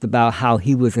Lewis talked about how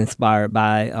he was inspired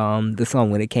by the song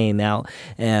when it came out,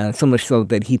 and so much so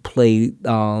that he played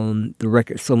the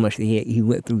record so much that he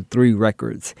went through 3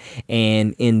 records.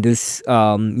 And in this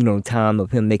time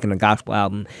of him making a gospel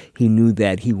album, he knew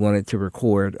that he wanted to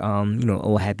record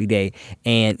 "Oh Happy Day."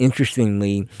 And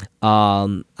interestingly,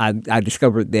 I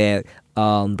discovered that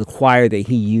the choir that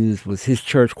he used was his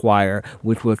church choir,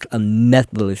 which was a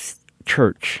Methodist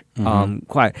church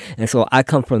choir. And so I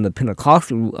come from the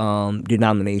Pentecostal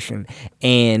denomination,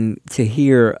 and to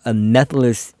hear a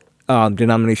Methodist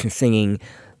denomination singing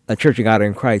a Church of God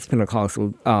in Christ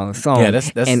Pentecostal song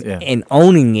and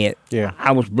owning it,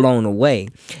 I was blown away.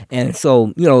 And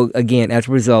so, again, as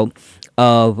a result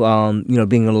of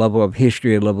being a lover of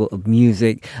history, a lover of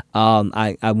music,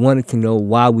 I wanted to know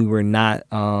why we were not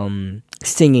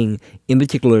singing, in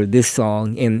particular, this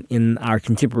song in our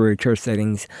contemporary church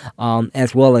settings,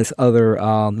 as well as other,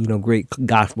 great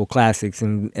gospel classics.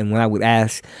 And when I would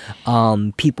ask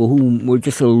people who were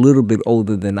just a little bit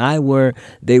older than I were,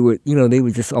 they would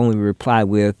just only reply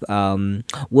with,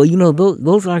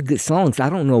 those are good songs. I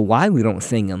don't know why we don't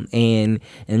sing them. And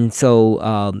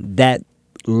so that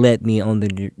led me on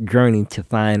the journey to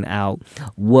find out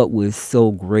what was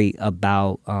so great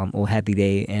about Oh Happy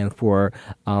Day. And for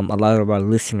a lot of our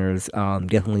listeners,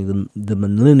 definitely the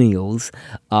millennials,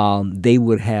 they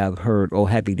would have heard Oh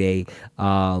Happy Day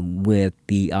with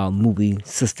the movie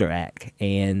Sister Act.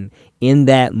 And in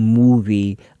that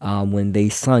movie, when they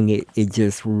sung it, it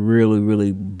just really,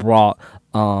 really brought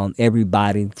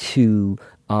everybody to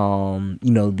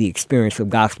the experience of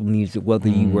gospel music, whether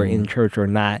you were in church or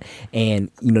not.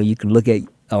 And, you can look at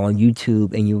on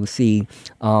YouTube and you will see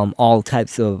all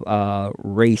types of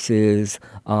races,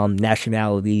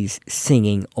 nationalities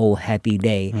singing Oh Happy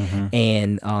Day.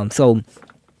 And so,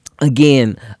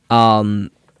 again, I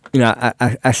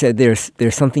said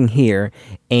there's something here,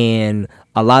 and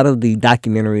a lot of the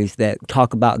documentaries that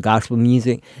talk about gospel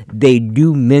music, they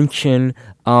do mention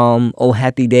Oh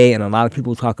Happy Day, and a lot of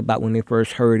people talk about when they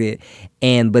first heard it,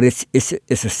 but it's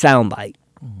a soundbite.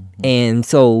 And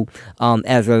so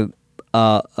as a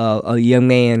young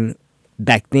man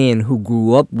back then who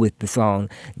grew up with the song,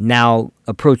 now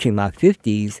approaching my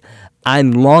 50s,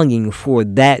 I'm longing for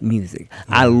that music.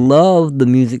 I love the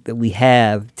music that we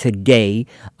have today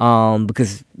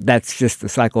because that's just the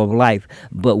cycle of life.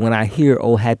 But when I hear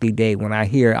Oh Happy Day, when I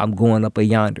hear I'm Going Up a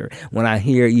Yonder, when I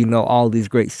hear, all these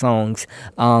great songs,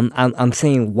 I'm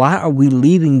saying, why are we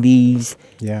leaving these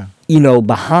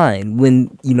behind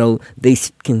when, they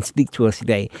can speak to us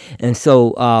today? And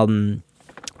so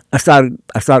I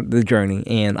started the journey,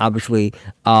 and obviously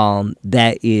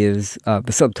that is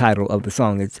the subtitle of the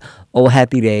song. It's Oh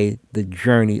Happy Day, the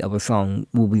journey of a song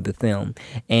will be the film.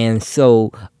 And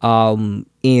so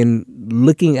in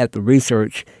looking at the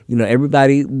research,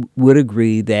 everybody would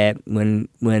agree that when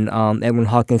Edwin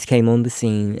Hawkins came on the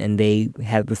scene and they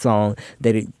had the song,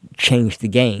 that it changed the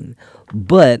game.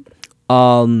 But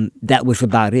that was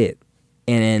about it.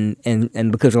 And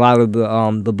because a lot of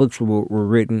the books were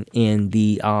written in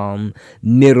the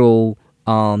middle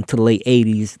to late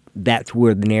 80s, that's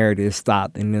where the narrative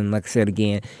stopped. And then, like I said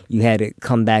again, you had it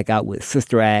come back out with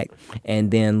Sister Act,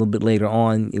 and then a little bit later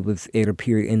on, it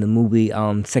appeared in the movie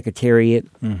Secretariat,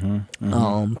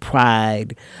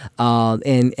 Pride,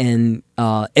 and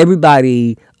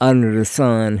everybody under the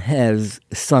sun has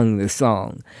sung this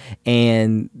song.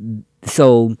 And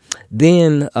so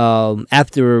then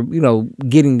after,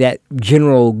 getting that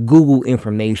general Google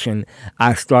information,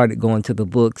 I started going to the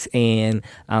books, and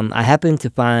I happened to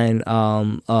find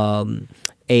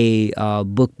a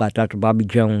book by Dr. Bobby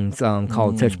Jones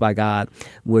called Touched by God,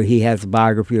 where he has a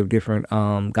biography of different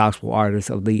gospel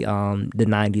artists of the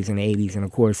 90s and 80s. And,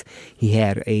 of course, he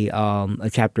had a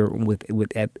chapter with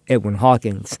Edwin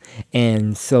Hawkins.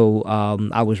 And so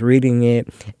I was reading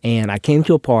it, and I came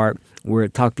to a part where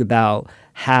it talked about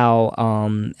how,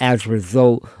 as a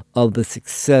result of the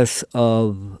success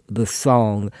of the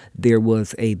song, there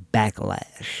was a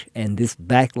backlash. And this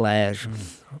backlash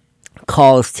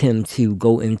caused him to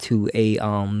go into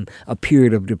a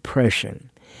period of depression.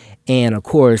 And, of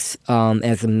course,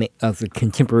 as a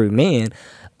contemporary man,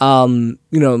 I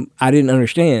didn't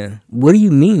understand. What do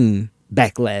you mean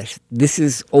backlash? This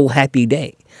is Oh Happy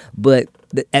Day. But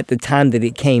at the time that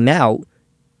it came out,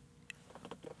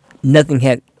 nothing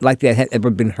like that had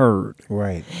ever been heard.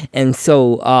 Right. And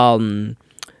so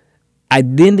I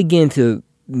then began to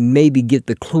maybe get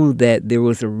the clue that there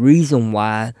was a reason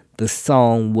why the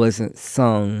song wasn't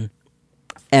sung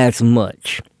as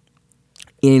much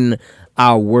in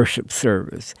our worship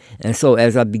service. And so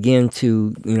as I began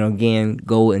to, again,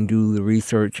 go and do the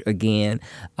research again,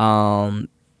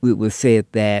 it was said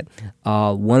that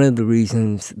one of the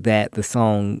reasons that the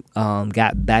song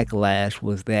got backlash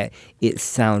was that it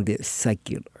sounded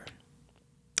secular.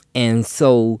 And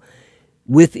so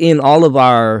within all of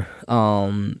our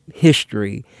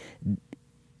history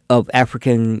of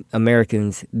African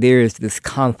Americans, there is this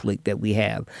conflict that we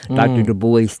have. Dr. Du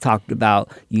Bois talked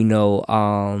about,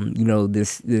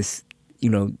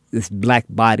 this black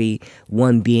body,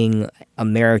 one being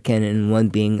American and one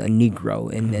being a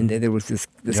Negro, and there was this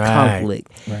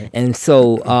conflict. Right. And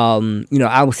so,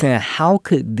 I was saying, how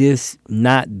could this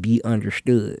not be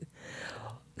understood?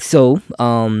 So,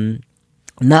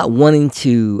 not wanting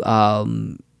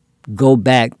to go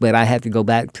back, but I had to go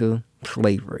back to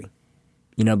slavery.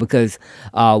 Because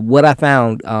what I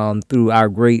found through our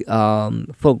great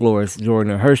folklorist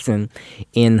Jordan Hurston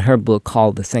in her book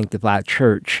called The Sanctified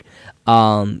Church,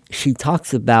 she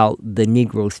talks about the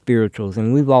Negro spirituals,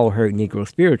 and we've all heard Negro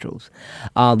spirituals.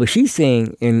 But she's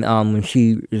saying when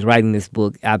she is writing this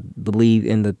book, I believe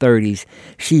in the 30s,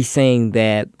 she's saying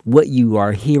that what you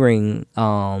are hearing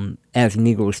as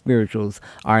Negro spirituals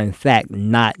are in fact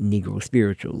not Negro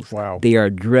spirituals. Wow. They are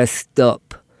dressed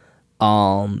up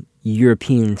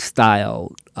European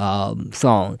style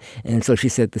song. And so she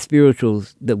said the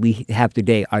spirituals that we have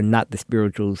today are not the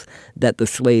spirituals that the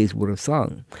slaves would have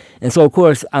sung. And so, of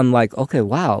course, I'm like, okay,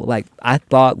 wow. Like, I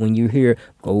thought when you hear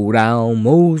Go Down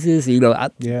Moses,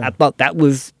 I thought that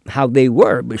was how they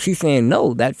were. But she's saying,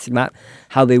 no, that's not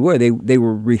how they were. They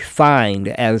were refined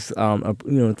as,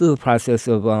 through the process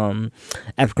of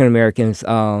African Americans,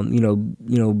 going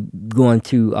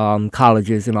to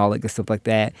colleges and all that good stuff like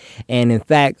that. And in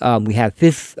fact, we have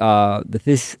the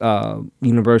Fisk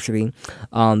University,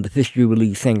 the Fisk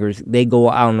Jubilee Singers. They go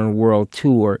out on a world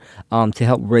tour to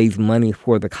help raise money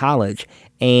for the college,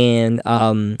 and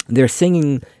they're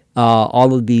singing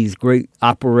all of these great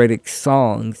operatic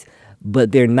songs,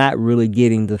 but they're not really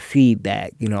getting the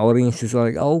feedback. Audiences are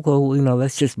like, oh, well,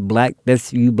 that's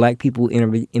you black people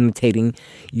imitating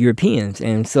Europeans.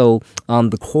 And so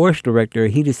the chorus director,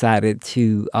 he decided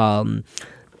to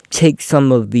take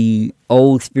some of the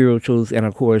old spirituals and,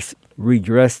 of course,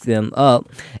 redress them up.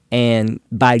 And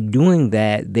by doing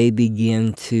that, they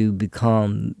begin to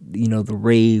become, the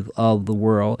rave of the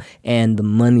world, and the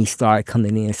money started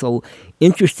coming in. So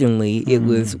interestingly, it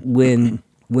was when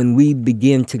we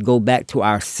begin to go back to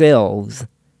ourselves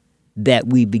that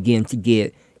we begin to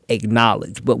get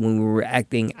acknowledged. But when we were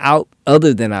acting out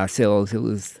other than ourselves, it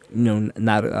was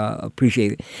not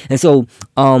appreciated. And so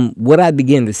what I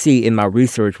began to see in my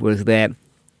research was that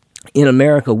in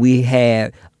America we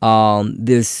had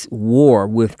this war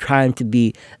with trying to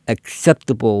be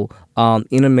acceptable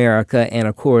in America. And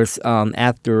of course,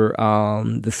 after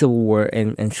the Civil War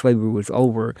and slavery was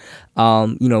over,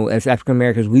 as African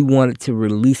Americans, we wanted to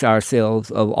release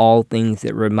ourselves of all things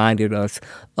that reminded us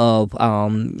of,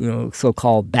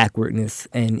 so-called backwardness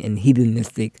and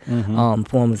hedonistic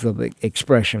forms of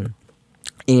expression.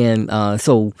 And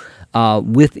so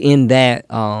within that,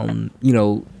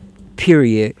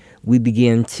 period, we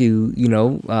begin to,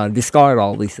 discard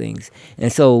all these things.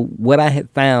 And so what I had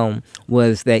found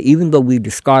was that even though we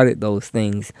discarded those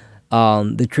things,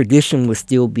 the tradition was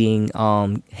still being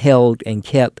held and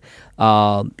kept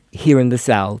here in the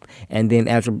South. And then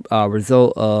as a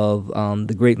result of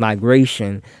the Great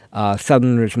Migration,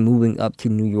 Southerners moving up to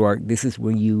New York, this is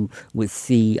where you would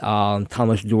see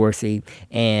Thomas Dorsey.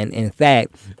 And in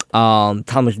fact,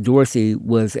 Thomas Dorsey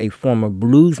was a former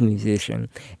blues musician,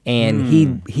 and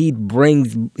he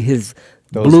brings his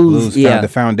blues, the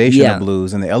foundation of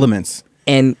blues and the elements,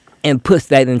 and puts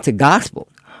that into gospel.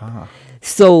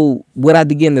 So what I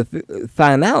begin to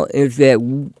find out is that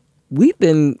we've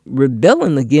been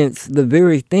rebelling against the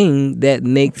very thing that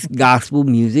makes gospel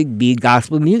music be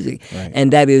gospel music,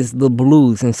 and that is the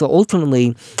blues. And so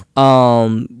ultimately,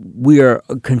 we are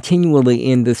continually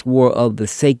in this war of the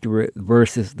sacred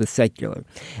versus the secular.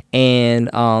 And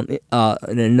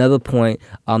another point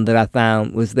that I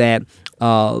found was that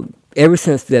ever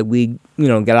since that we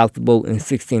got out the boat in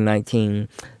 1619,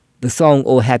 the song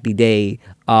 "Oh Happy Day"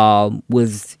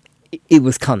 was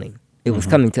coming. It was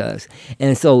coming to us.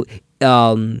 And so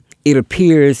it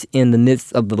appears in the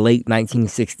midst of the late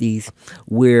 1960s,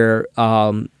 where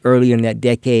earlier in that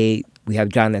decade, we have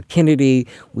John F. Kennedy,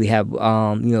 we have,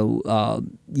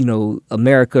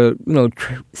 America,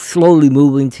 slowly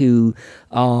moving to,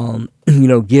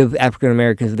 give African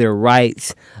Americans their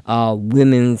rights,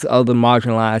 women's, other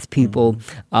marginalized people,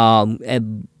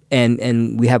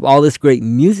 And we have all this great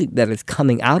music that is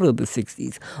coming out of the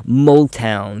 60s.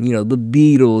 Motown, the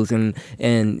Beatles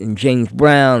and James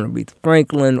Brown, Aretha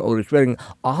Franklin, Otis Redding.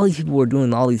 All these people are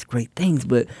doing all these great things,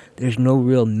 but there's no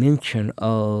real mention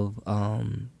of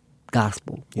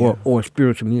gospel or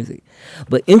spiritual music.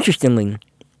 But interestingly,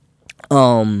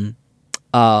 young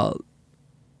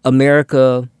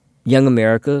America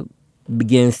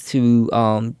begins to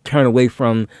turn away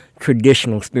from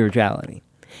traditional spirituality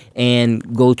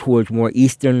and go towards more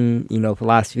Eastern,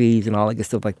 philosophies and all that good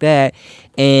stuff like that.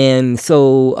 And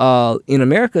so in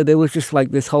America, there was just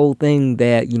like this whole thing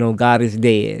that, God is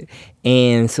dead.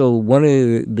 And so one of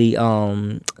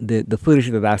the footage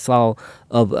that I saw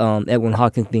of Edwin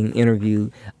Hawkins being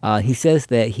interviewed, he says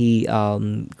that he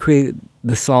created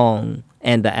the song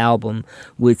and the album,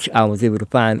 which I was able to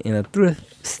find in a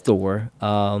thrift store,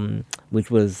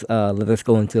 which was Let Us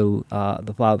Go Into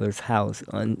the Father's House,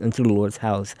 into the Lord's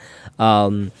house.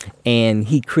 And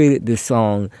he created this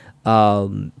song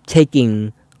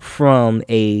taking from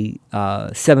a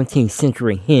 17th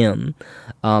century hymn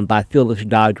by Phyllis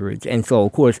Doddridge. And so,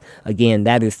 of course, again,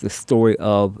 that is the story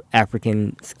of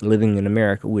Africans living in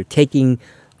America. We're taking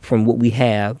from what we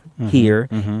have here,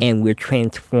 and we're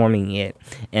transforming it.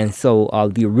 And so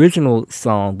the original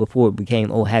song, before it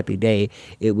became Oh Happy Day,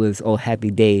 it was Oh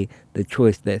Happy Day, the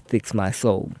choice that fixed my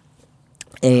soul.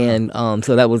 And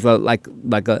so that was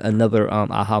another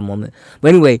aha moment.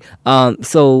 But anyway,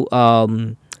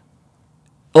 Oh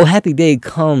Happy Day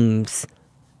comes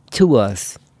to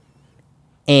us,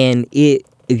 and if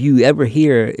you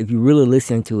really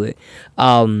listen to it,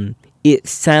 it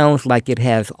sounds like it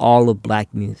has all of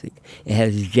black music. It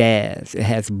has jazz, it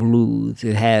has blues,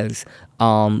 it has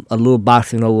a little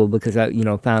bossa nova, because I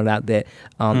found out that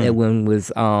Edwin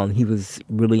was he was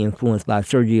really influenced by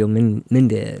Sergio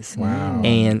Mendes. Wow.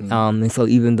 And so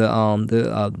even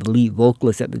the lead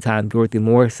vocalist at the time, Dorothy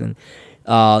Morrison,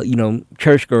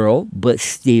 church girl, but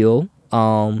still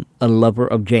a lover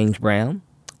of James Brown.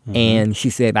 And she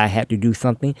said I had to do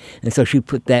something, and so she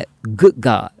put that good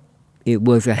God. It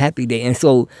was a happy day, and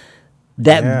so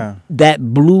that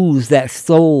blues, that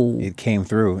soul, it came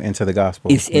through into the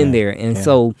gospel. It's in there, and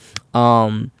so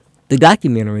the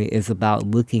documentary is about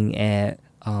looking at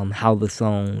how the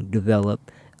song developed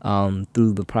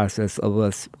through the process of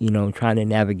us, trying to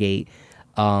navigate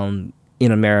in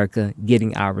America,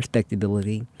 getting our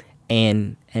respectability,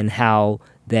 and how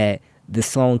that the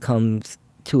song comes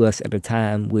to us at a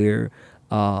time where,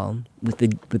 with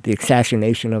the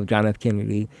assassination of John F.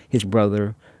 Kennedy, his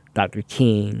brother, Dr.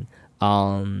 King,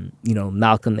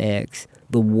 Malcolm X,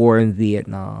 the war in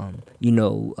Vietnam,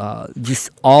 just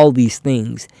all these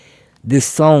things, this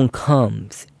song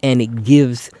comes and it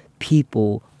gives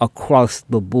people across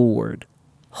the board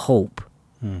hope.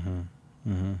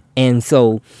 And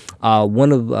so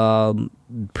one of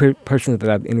persons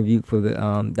that I've interviewed for the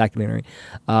documentary,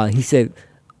 he said,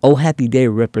 Oh Happy Day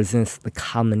represents the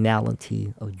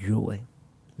commonality of joy,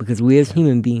 because we as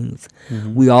human beings,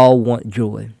 we all want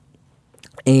joy.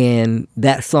 And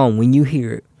that song, when you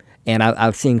hear it, and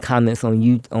I've seen comments on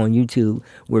YouTube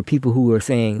where people who are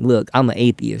saying, "Look, I'm an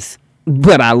atheist,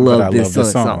 but I love this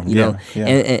song,"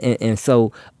 And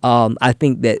so I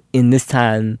think that in this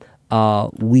time,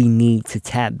 we need to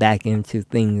tap back into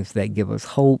things that give us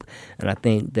hope, and I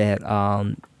think that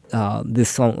this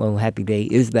song, Oh Happy Day,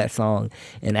 is that song.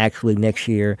 And actually next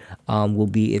year will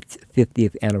be its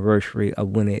 50th anniversary of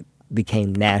when it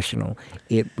became national.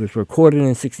 It was recorded in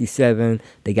 1967.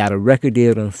 They got a record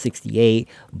deal in 1968,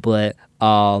 but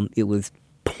it was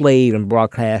played and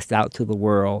broadcast out to the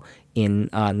world in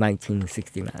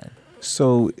 1969.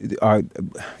 So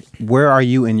where are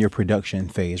you in your production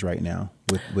phase right now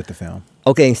with the film?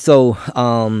 Okay, so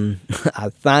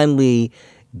I've finally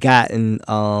gotten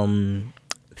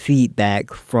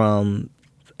feedback from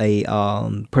a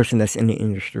person that's in the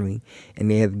industry,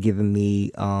 and they have given me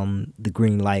the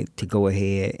green light to go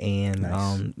ahead and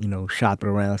shop it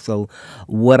around. So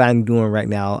what I'm doing right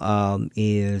now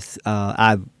is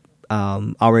I've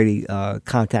already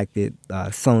contacted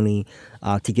Sony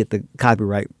to get the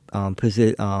copyright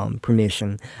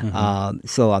permission.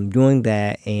 So I'm doing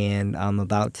that, and I'm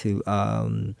about to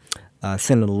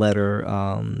send a letter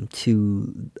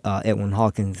to Edwin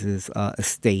Hawkins's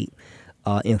estate,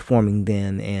 informing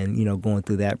them, and going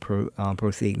through that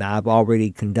proceed. Now, I've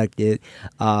already conducted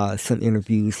some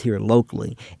interviews here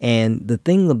locally, and the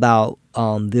thing about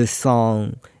this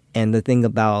song, and the thing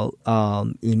about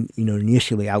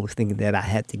initially I was thinking that I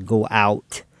had to go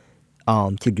out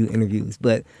to do interviews,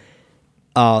 but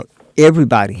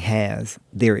everybody has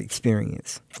their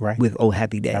experience with Oh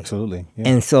Happy Day. Absolutely. Yeah.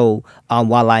 And so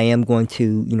while I am going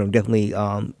to, definitely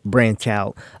branch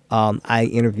out, I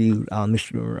interviewed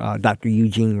Dr.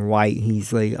 Eugene White.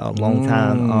 He's a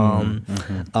long-time,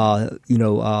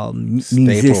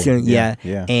 musician.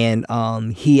 Yeah. And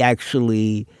he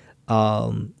actually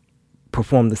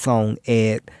performed the song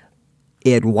Ed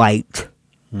White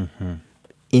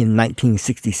in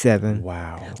 1967.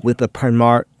 Wow. With a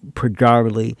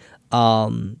predominantly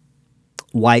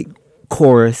white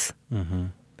chorus,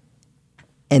 and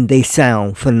they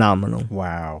sound phenomenal.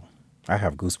 Wow. I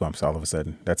have goosebumps all of a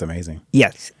sudden. That's amazing.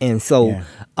 Yes. And so,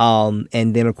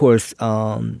 and then of course,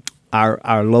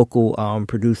 our local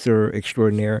producer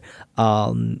extraordinaire,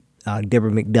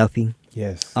 Deborah McDuffie.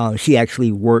 Yes. She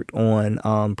actually worked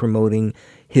on promoting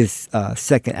his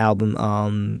second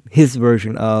album, his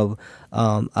version of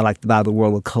I Like to Buy the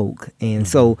World of Coke. And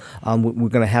so we're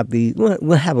going to have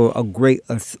we'll have a great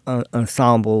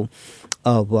ensemble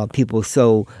of people.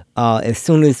 So as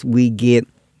soon as we get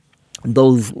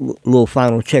those little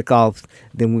final checkoffs,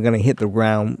 then we're going to hit the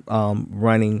ground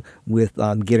running with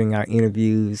getting our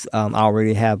interviews. I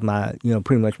already have my,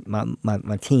 pretty much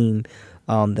my team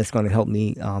that's going to help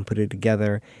me put it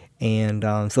together.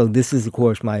 And so this is, of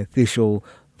course, my official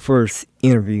first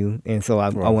interview. And so I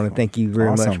want to thank you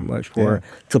very much for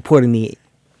supporting me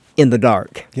in the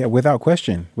dark. Yeah, without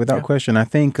question. I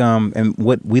think, and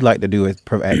what we like to do at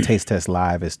Taste Test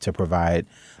Live is to provide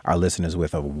our listeners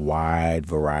with a wide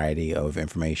variety of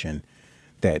information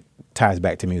that ties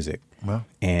back to music. Well,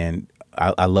 and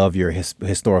I love your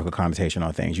historical connotation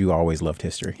on things. You always loved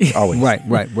history, always. Right.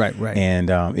 And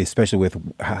especially with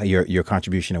your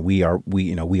contribution to We Are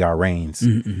Reigns.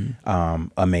 Mm-hmm.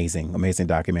 Amazing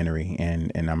documentary,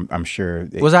 and I'm sure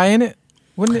was I in it?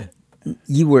 Wasn't it?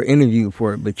 You were interviewed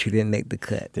for it, but you didn't make the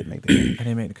cut. I didn't make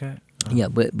the cut. Yeah,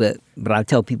 but I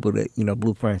tell people that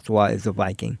Blue Francois is a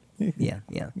Viking. Yeah.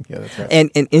 Yeah, that's right. And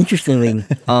interestingly,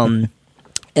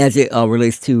 as it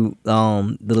relates to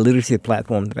the literacy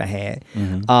platform that I had,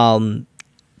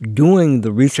 doing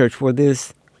the research for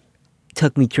this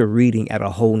took me to reading at a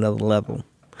whole nother level,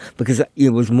 because it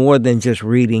was more than just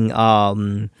reading,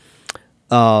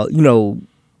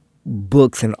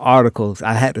 books and articles.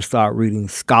 I had to start reading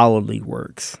scholarly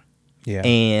works. Yeah.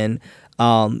 And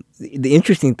the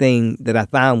interesting thing that I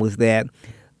found was that,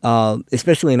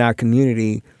 especially in our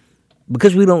community,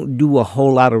 because we don't do a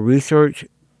whole lot of research,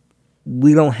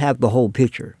 we don't have the whole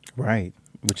picture. Right.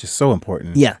 Which is so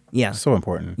important. Yeah. So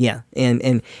important. Yeah.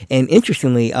 And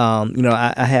interestingly, I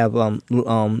have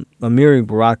Amiri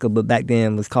Baraka, but back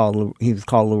then he was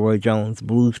called Leroy Jones,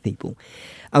 Blues People.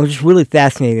 I was just really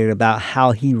fascinated about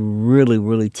how he really,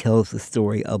 really tells the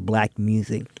story of black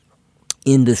music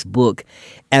in this book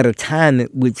at a time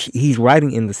at which he's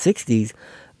writing in the 60s.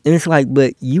 And it's like,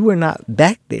 but you were not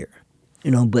back there,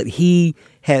 but he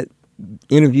had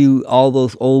interviewed all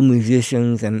those old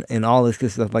musicians and all this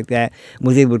good stuff like that,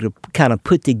 was able to kind of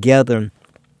put together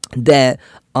that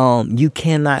you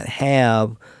cannot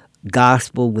have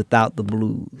gospel without the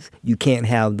blues. You can't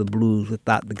have the blues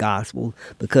without the gospel,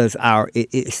 because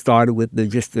it started with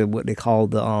what they call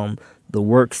the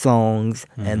work songs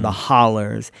and the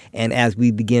hollers. And as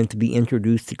we begin to be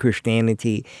introduced to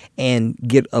Christianity and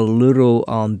get a little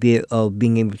bit of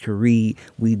being able to read,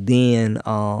 we then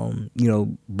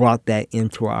brought that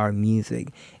into our music.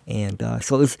 And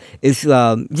so it's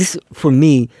just for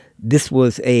me, this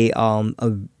was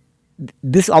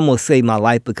this almost saved my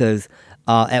life, because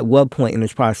at one point in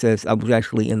this process, I was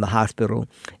actually in the hospital,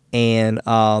 and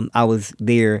I was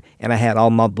there, and I had all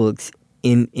my books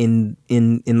in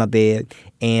my bed,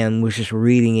 and was just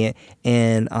reading it,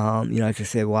 and I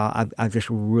just said, "Wow, I just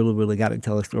really, really got to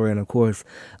tell a story." And of course,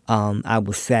 I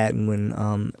was saddened when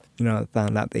I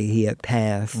found out that he had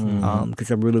passed,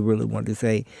 because I really, really wanted to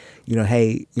say,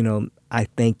 hey, I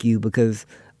thank you, because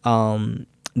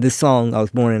this song, I was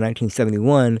born in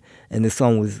 1971, and this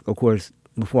song was, of course,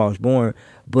 before I was born,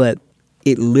 but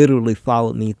it literally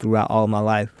followed me throughout all my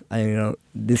life.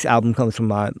 This album comes from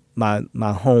my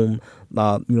home.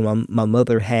 My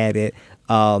mother had it.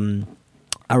 I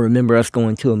remember us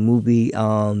going to a movie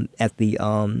at the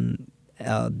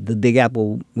Big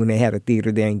Apple when they had a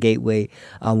theater there in Gateway.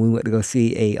 We went to go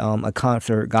see a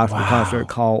concert, gospel concert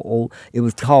called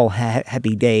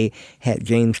Happy Day. Had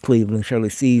James Cleveland, Shirley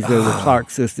Caesar, the Clark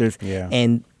sisters,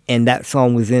 and that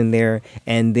song was in there.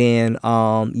 And then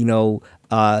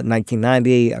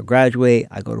 1990, I graduate.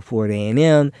 I go to Florida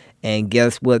A&M, and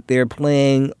guess what they're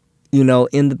playing?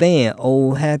 In the band,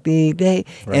 "Oh Happy Day,"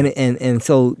 right. and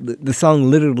so the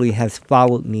song literally has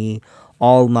followed me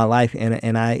all my life, and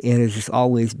it has just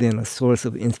always been a source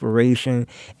of inspiration,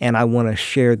 and I want to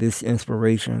share this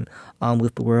inspiration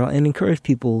with the world and encourage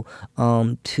people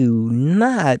to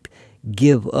not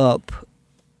give up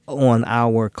on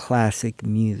our classic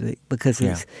music, because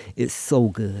it's so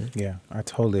good. Yeah, I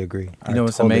totally agree.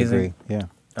 It's amazing. Agree. Yeah.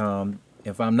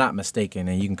 If I'm not mistaken,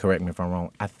 and you can correct me if I'm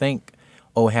wrong, I think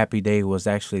 "Oh Happy Day" was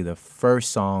actually the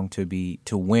first song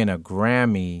to win a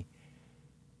Grammy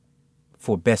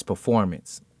for best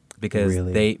performance, because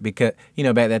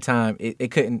back that time they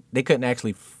couldn't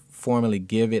actually formally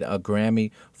give it a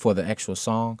Grammy for the actual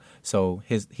song, so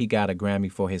he got a Grammy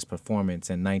for his performance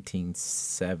in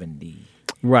 1970.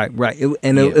 Right.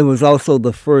 It was also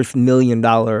the first $1 million.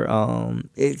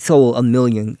 It sold 1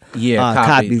 million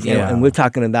copies, and we're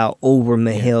talking about over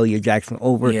Mahalia Jackson.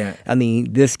 Over, I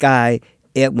mean, this guy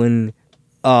Edwin,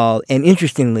 and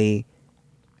interestingly,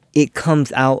 it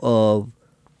comes out of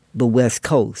the West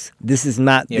Coast. This is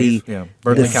not Berkeley, the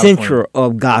California. center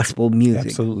of gospel music.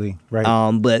 Absolutely.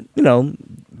 Right. But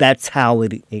that's how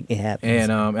it happens.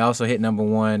 And it also hit number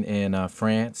 1 in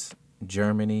France,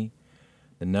 Germany,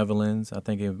 the Netherlands. I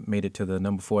think it made it to the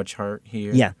number 4 chart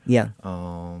here. Yeah.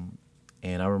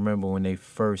 And I remember when they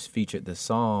first featured the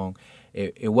song,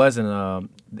 it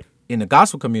wasn't in the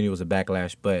gospel community. It was a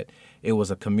backlash, but it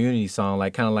was a community song,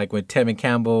 like kind of like when Tevin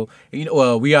Campbell, We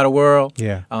Are the World.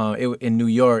 Yeah. In New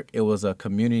York, it was a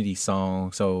community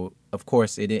song, so of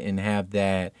course it didn't have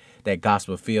that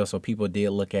gospel feel. So people did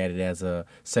look at it as a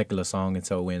secular song, and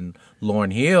so when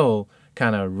Lauryn Hill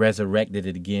kind of resurrected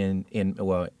it again in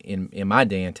my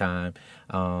day and time,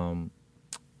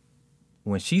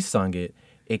 when she sung it,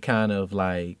 it kind of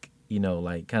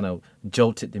kind of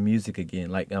jolted the music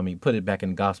again. Put it back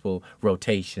in gospel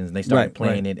rotations, and they started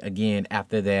playing it again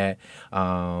after that.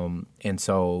 And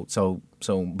so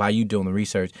by you doing the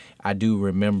research, I do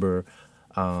remember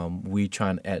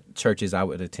at churches I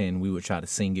would attend, we would try to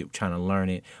sing it, trying to learn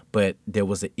it, but there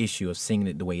was an issue of singing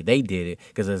it the way they did it,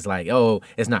 because it's like,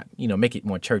 it's not, make it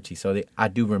more churchy. So I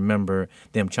do remember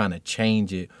them trying to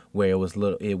change it where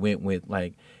it went with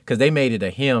because they made it a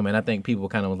hymn, and I think people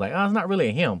kind of was like, it's not really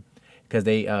a hymn, because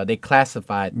they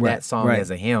classified that song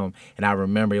as a hymn, and I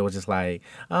remember it was just like,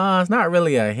 it's not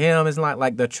really a hymn, it's not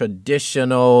like the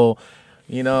traditional.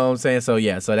 You know what I'm saying? So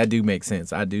so that do make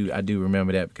sense. I do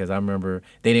remember that, because I remember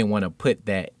they didn't want to put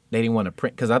that. They didn't want to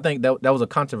print, because I think that was a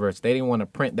controversy. They didn't want to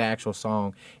print the actual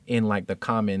song in the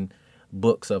common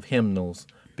books of hymnals,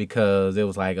 because it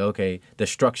was like, okay, the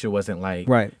structure wasn't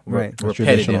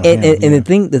repetitive. And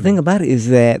the thing about it is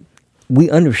that we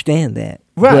understand that,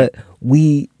 right? But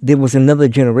there was another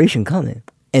generation coming,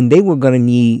 and they were going to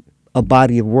need a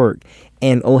body of work.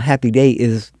 And Oh Happy Day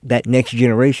is that next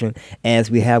generation,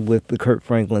 as we have with the Kirk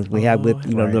Franklins, we have with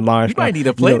the Lawrence. You might need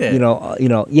to play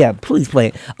that. Yeah, please play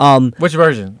it. Which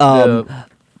version? The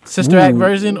Sister Act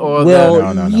version, or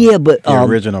No. Yeah, but the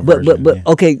original version. But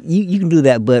okay, you can do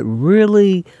that. But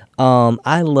really,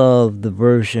 I love the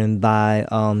version by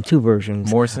two versions.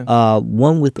 Morrison.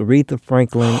 One with Aretha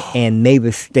Franklin and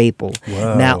Mavis Staple.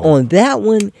 Whoa. Now on that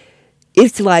one,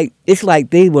 it's like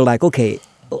they were like, okay,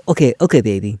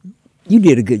 baby. You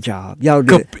did a good job. Y'all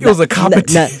did. It was a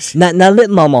competition. Now let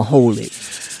Mama hold it.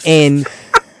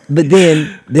 But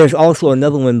then there's also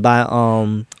another one by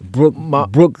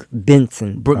Brooke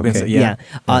Benson. Brooke Benson, yeah.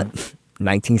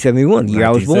 1971, the year I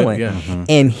was born. Yeah. Mm-hmm.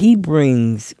 And he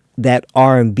brings that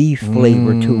R&B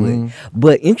flavor to it.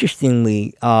 But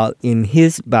interestingly, in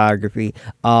his biography,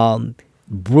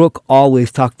 Brooke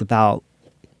always talked about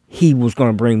he was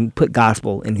going to put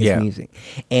gospel in his music.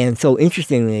 And so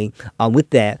interestingly, with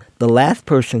that, the last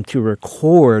person to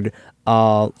record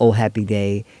Oh Happy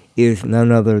Day is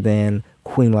none other than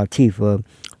Queen Latifah,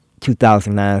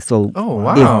 2009. So if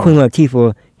Queen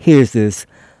Latifah hears this,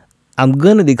 I'm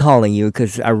going to be calling you,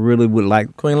 because I really would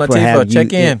like Queen to Latifah, have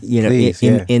check you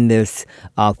in. in this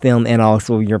film, and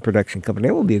also your production company.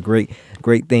 That would be a great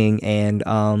thing. And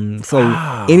so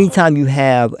anytime you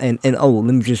have, and let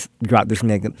me just drop this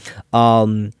nugget.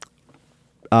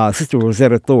 Sister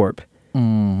Rosetta Thorpe,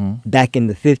 back in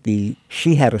the 50s,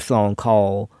 she had a song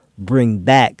called Bring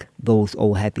Back Those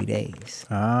Old Happy Days.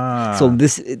 So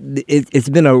it's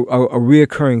been a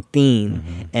reoccurring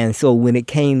theme. And so when it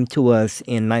came to us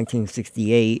in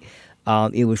 1968,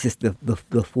 it was just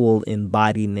the full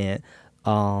embodiment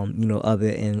of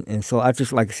it. And so I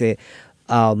just, like I said,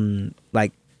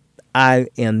 I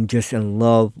am just in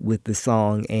love with the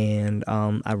song, and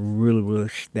I really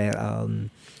wish that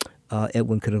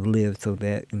Edwin could have lived so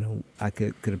that I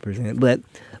could have presented. But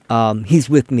he's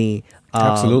with me.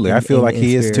 Absolutely, I feel like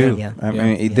he is too. Yeah. I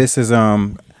mean, this is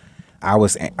I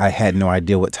had no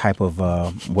idea what type of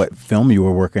what film you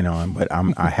were working on, but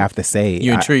I have to say,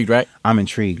 you're intrigued, right? I'm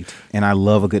intrigued, and I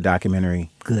love a good documentary.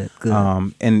 Good.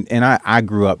 And I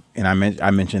grew up, and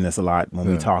I mention this a lot when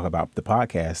we talk about the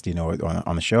podcast,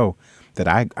 on the show, that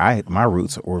I my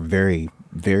roots were very,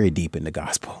 very deep in the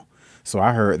gospel. So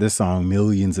I heard this song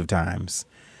millions of times,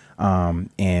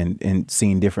 and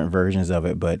seen different versions of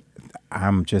it, but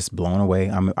I'm just blown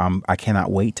away. I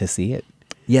cannot wait to see it.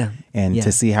 Yeah. And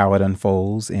to see how it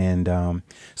unfolds. And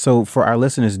so for our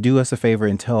listeners, do us a favor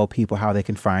and tell people how they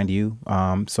can find you,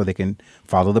 so they can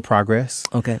follow the progress.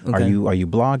 Okay. Are you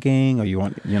blogging? Are you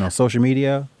on social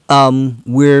media?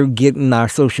 We're getting our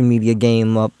social media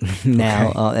game up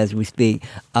now as we speak.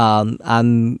 I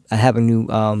have a new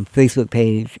Facebook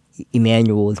page.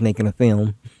 Emmanuel is making a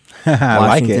film.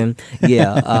 Washington. I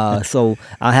like it. So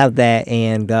I'll have that,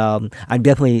 and I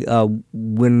definitely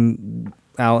when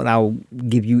I'll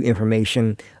give you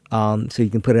information So you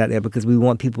can put it out there because we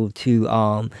want people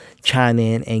to chime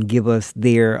in and give us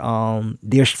their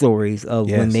stories of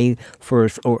when Yes. they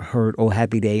first heard "Oh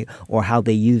Happy Day" or how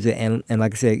they use it. And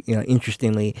like I said,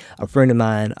 interestingly, a friend of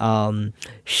mine,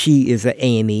 she is an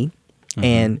AME,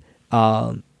 and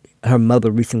her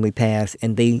mother recently passed,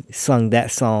 and they sung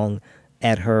that song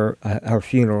at her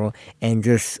funeral. And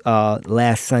just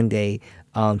last Sunday,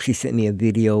 she sent me a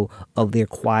video of their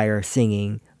choir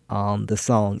singing the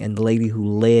song, and the lady who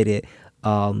led it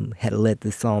had led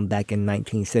the song back in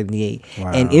 1978.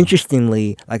 Wow. And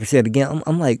interestingly, like I said again,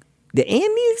 I'm like, the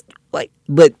AME is like,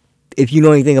 but if you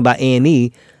know anything about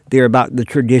AME, they're about the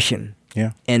tradition.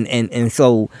 Yeah. And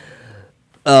so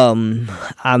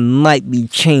I might be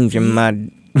changing my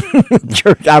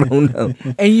church. I don't know.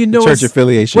 And you know, Church it's-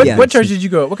 affiliation. What, Yeah. what church did you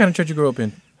grow up? What kind of church you grew up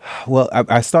in? Well,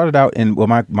 I started out in a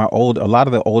lot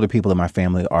of the older people in my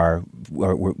family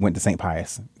went to St.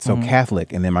 Pius, so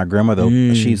Catholic, and then my grandmother,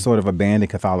 she sort of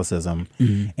abandoned Catholicism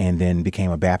and then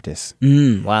became a Baptist.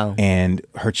 Wow. And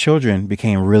her children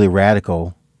became really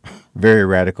radical, very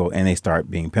radical, and they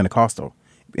start being Pentecostal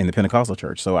in the Pentecostal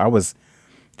church. So I was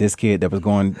this kid that was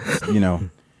going,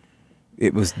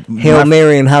 it was Hail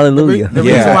Mary and Hallelujah. The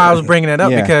Yeah. reason why I was bringing that up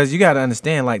Yeah. because you got to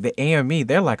understand, like the AME,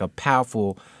 they're like a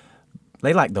powerful.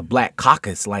 They like the Black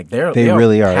Caucus, like they're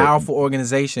really a are. powerful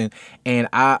organization, and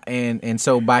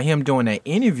so by him doing that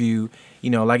interview,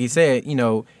 like he said,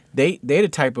 they the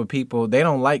type of people, they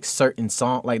don't like certain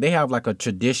songs, like they have like a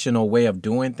traditional way of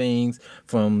doing things,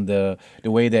 from the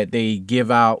way that they give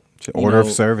out order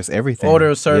of service, everything. order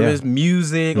of service, Yeah.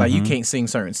 music, like you can't sing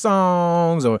certain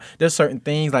songs, or there's certain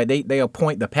things like they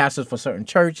appoint the pastors for certain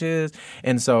churches,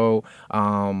 and so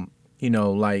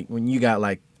like when you got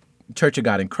like Church of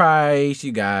God in Christ,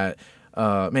 you got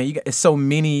it's so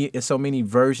many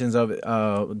versions of it,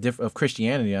 of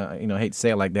Christianity. I hate to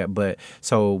say it like that, but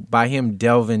so by him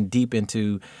delving deep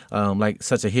into like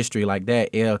such a history like that,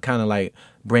 it'll kind of like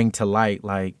bring to light,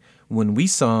 like when we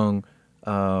sung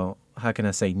how can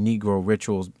I say, Negro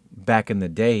rituals back in the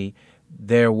day,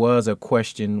 there was a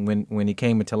question when it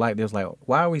came into light. There was like,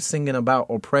 why are we singing about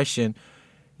oppression?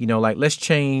 Like let's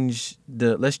change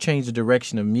the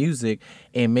direction of music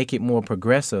and make it more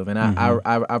progressive. And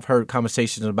I've heard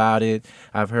conversations about it.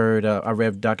 I read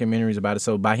documentaries about it.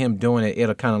 So by him doing it,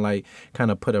 it'll kind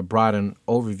of put a broader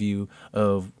overview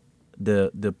of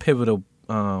the pivotal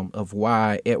of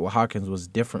why Edward Hawkins was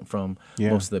different from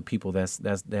most of the people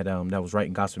that was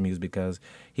writing gospel music, because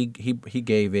he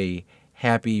gave a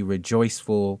happy,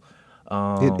 rejoiceful.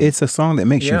 It's a song that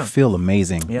makes you feel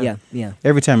amazing. Yeah.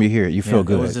 Every time you hear it, you feel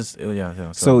good. It was just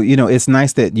So it's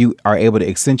nice that you are able to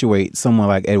accentuate someone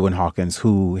like Edwin Hawkins,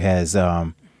 who has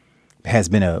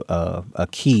been a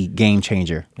key game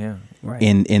changer. Yeah. Right.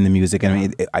 In the music. I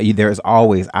mean,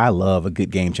 I love a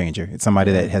good game changer. It's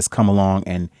somebody that has come along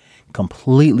and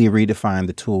completely redefined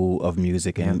the tool of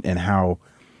music and how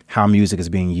music is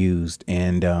being used.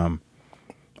 And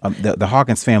the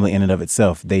Hawkins family in and of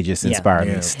itself, they just inspire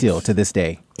me still to this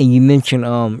day. And you mentioned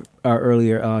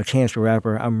earlier Chance the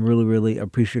Rapper. I'm really, really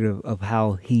appreciative of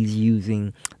how he's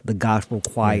using the gospel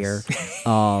choir.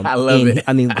 I love it.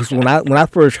 I mean, because when I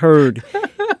first heard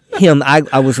him,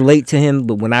 I was late to him,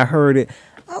 but when I heard it,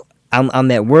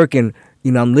 I'm at work and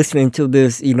I'm listening to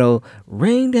this,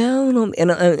 rain down on,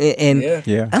 and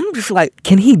I'm just like,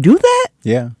 can he do that?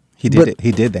 Yeah. He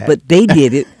did that. But they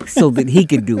did it so that he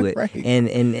could do it. Right.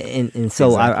 And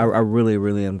so I really,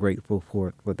 really am grateful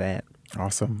for that.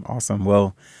 Awesome.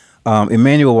 Well,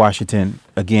 Emmanuel Washington,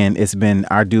 again, it's been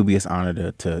our dubious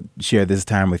honor to share this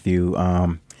time with you.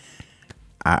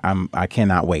 I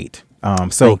cannot wait.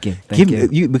 So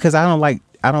Thank you. Because I don't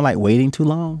like waiting too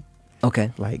long.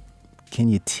 Okay. Like, can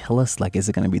you tell us, like, is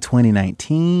it going to be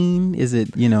 2019? Is it,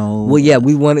 Well, yeah,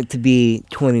 we want it to be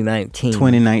 2019.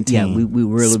 2019. Yeah, we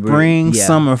really spring,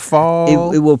 summer,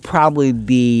 fall. It will probably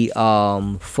be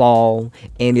fall,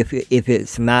 and if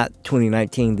it's not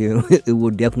 2019, then it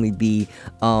will definitely be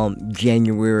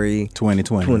January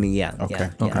 2020. Yeah. Okay.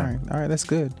 Yeah, All right. That's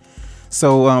good.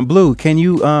 So, Blue, can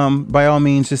you, by all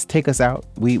means, just take us out?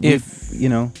 If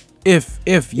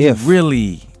you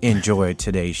really enjoyed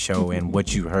today's show and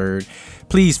what you heard,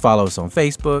 please follow us on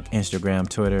Facebook, Instagram,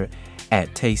 Twitter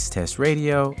at Taste Test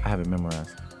Radio. I have it memorized.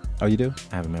 Oh, you do?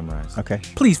 I have it memorized. Okay.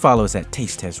 Please follow us at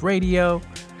Taste Test Radio.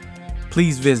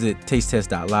 Please visit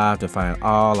tastetest.live to find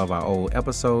all of our old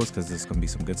episodes, because there's going to be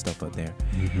some good stuff up there.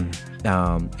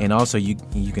 And also, you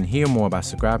can hear more by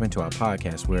subscribing to our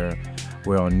podcast.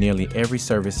 We're on nearly every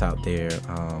service out there.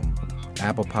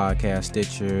 Apple Podcast,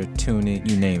 Stitcher, TuneIn,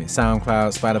 you name it.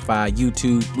 SoundCloud, Spotify,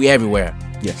 YouTube. We everywhere.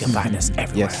 Yes. You can find us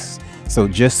everywhere. Yes. So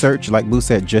just search, like Blue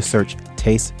said, just search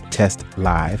Taste Test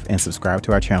Live and subscribe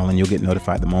to our channel, and you'll get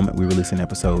notified the moment we release an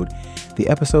episode. The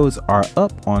episodes are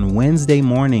up on Wednesday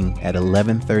morning at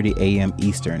 11:30 a.m.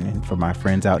 Eastern, and for my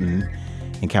friends out in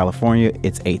California,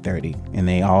 it's 8:30, and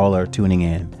they all are tuning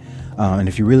in. And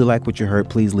if you really like what you heard,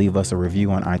 please leave us a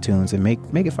review on iTunes and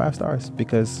make it 5 stars,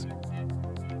 because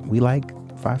we like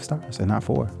 5 stars and not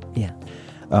 4. Yeah.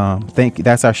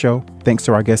 That's our show. Thanks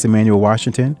to our guest Emmanuel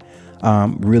Washington.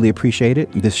 Really appreciate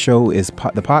it. This show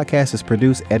the podcast is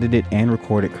produced, edited, and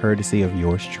recorded courtesy of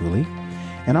yours truly.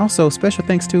 And also special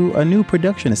thanks to a new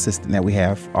production assistant that we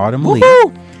have, Autumn Lee.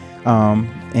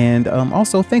 And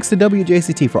also thanks to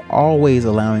WJCT for always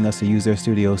allowing us to use their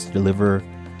studios to deliver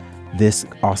this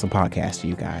awesome podcast to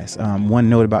you guys. One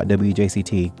note about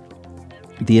WJCT.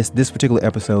 This particular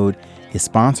episode is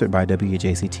sponsored by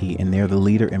WJCT, and they're the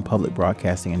leader in public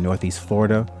broadcasting in Northeast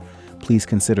Florida. Please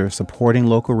consider supporting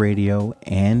local radio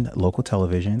and local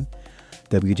television.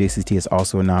 WJCT is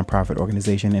also a nonprofit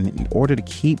organization, and in order to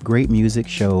keep great music,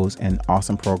 shows, and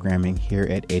awesome programming here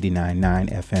at 89.9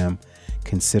 FM,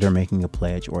 consider making a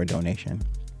pledge or a donation.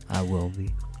 I will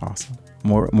be. Awesome.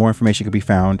 More information can be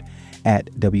found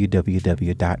at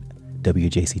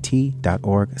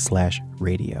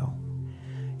www.wjct.org/radio.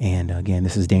 And again,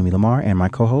 this is Damien Lamar and my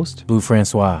co-host, Blue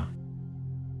Francois.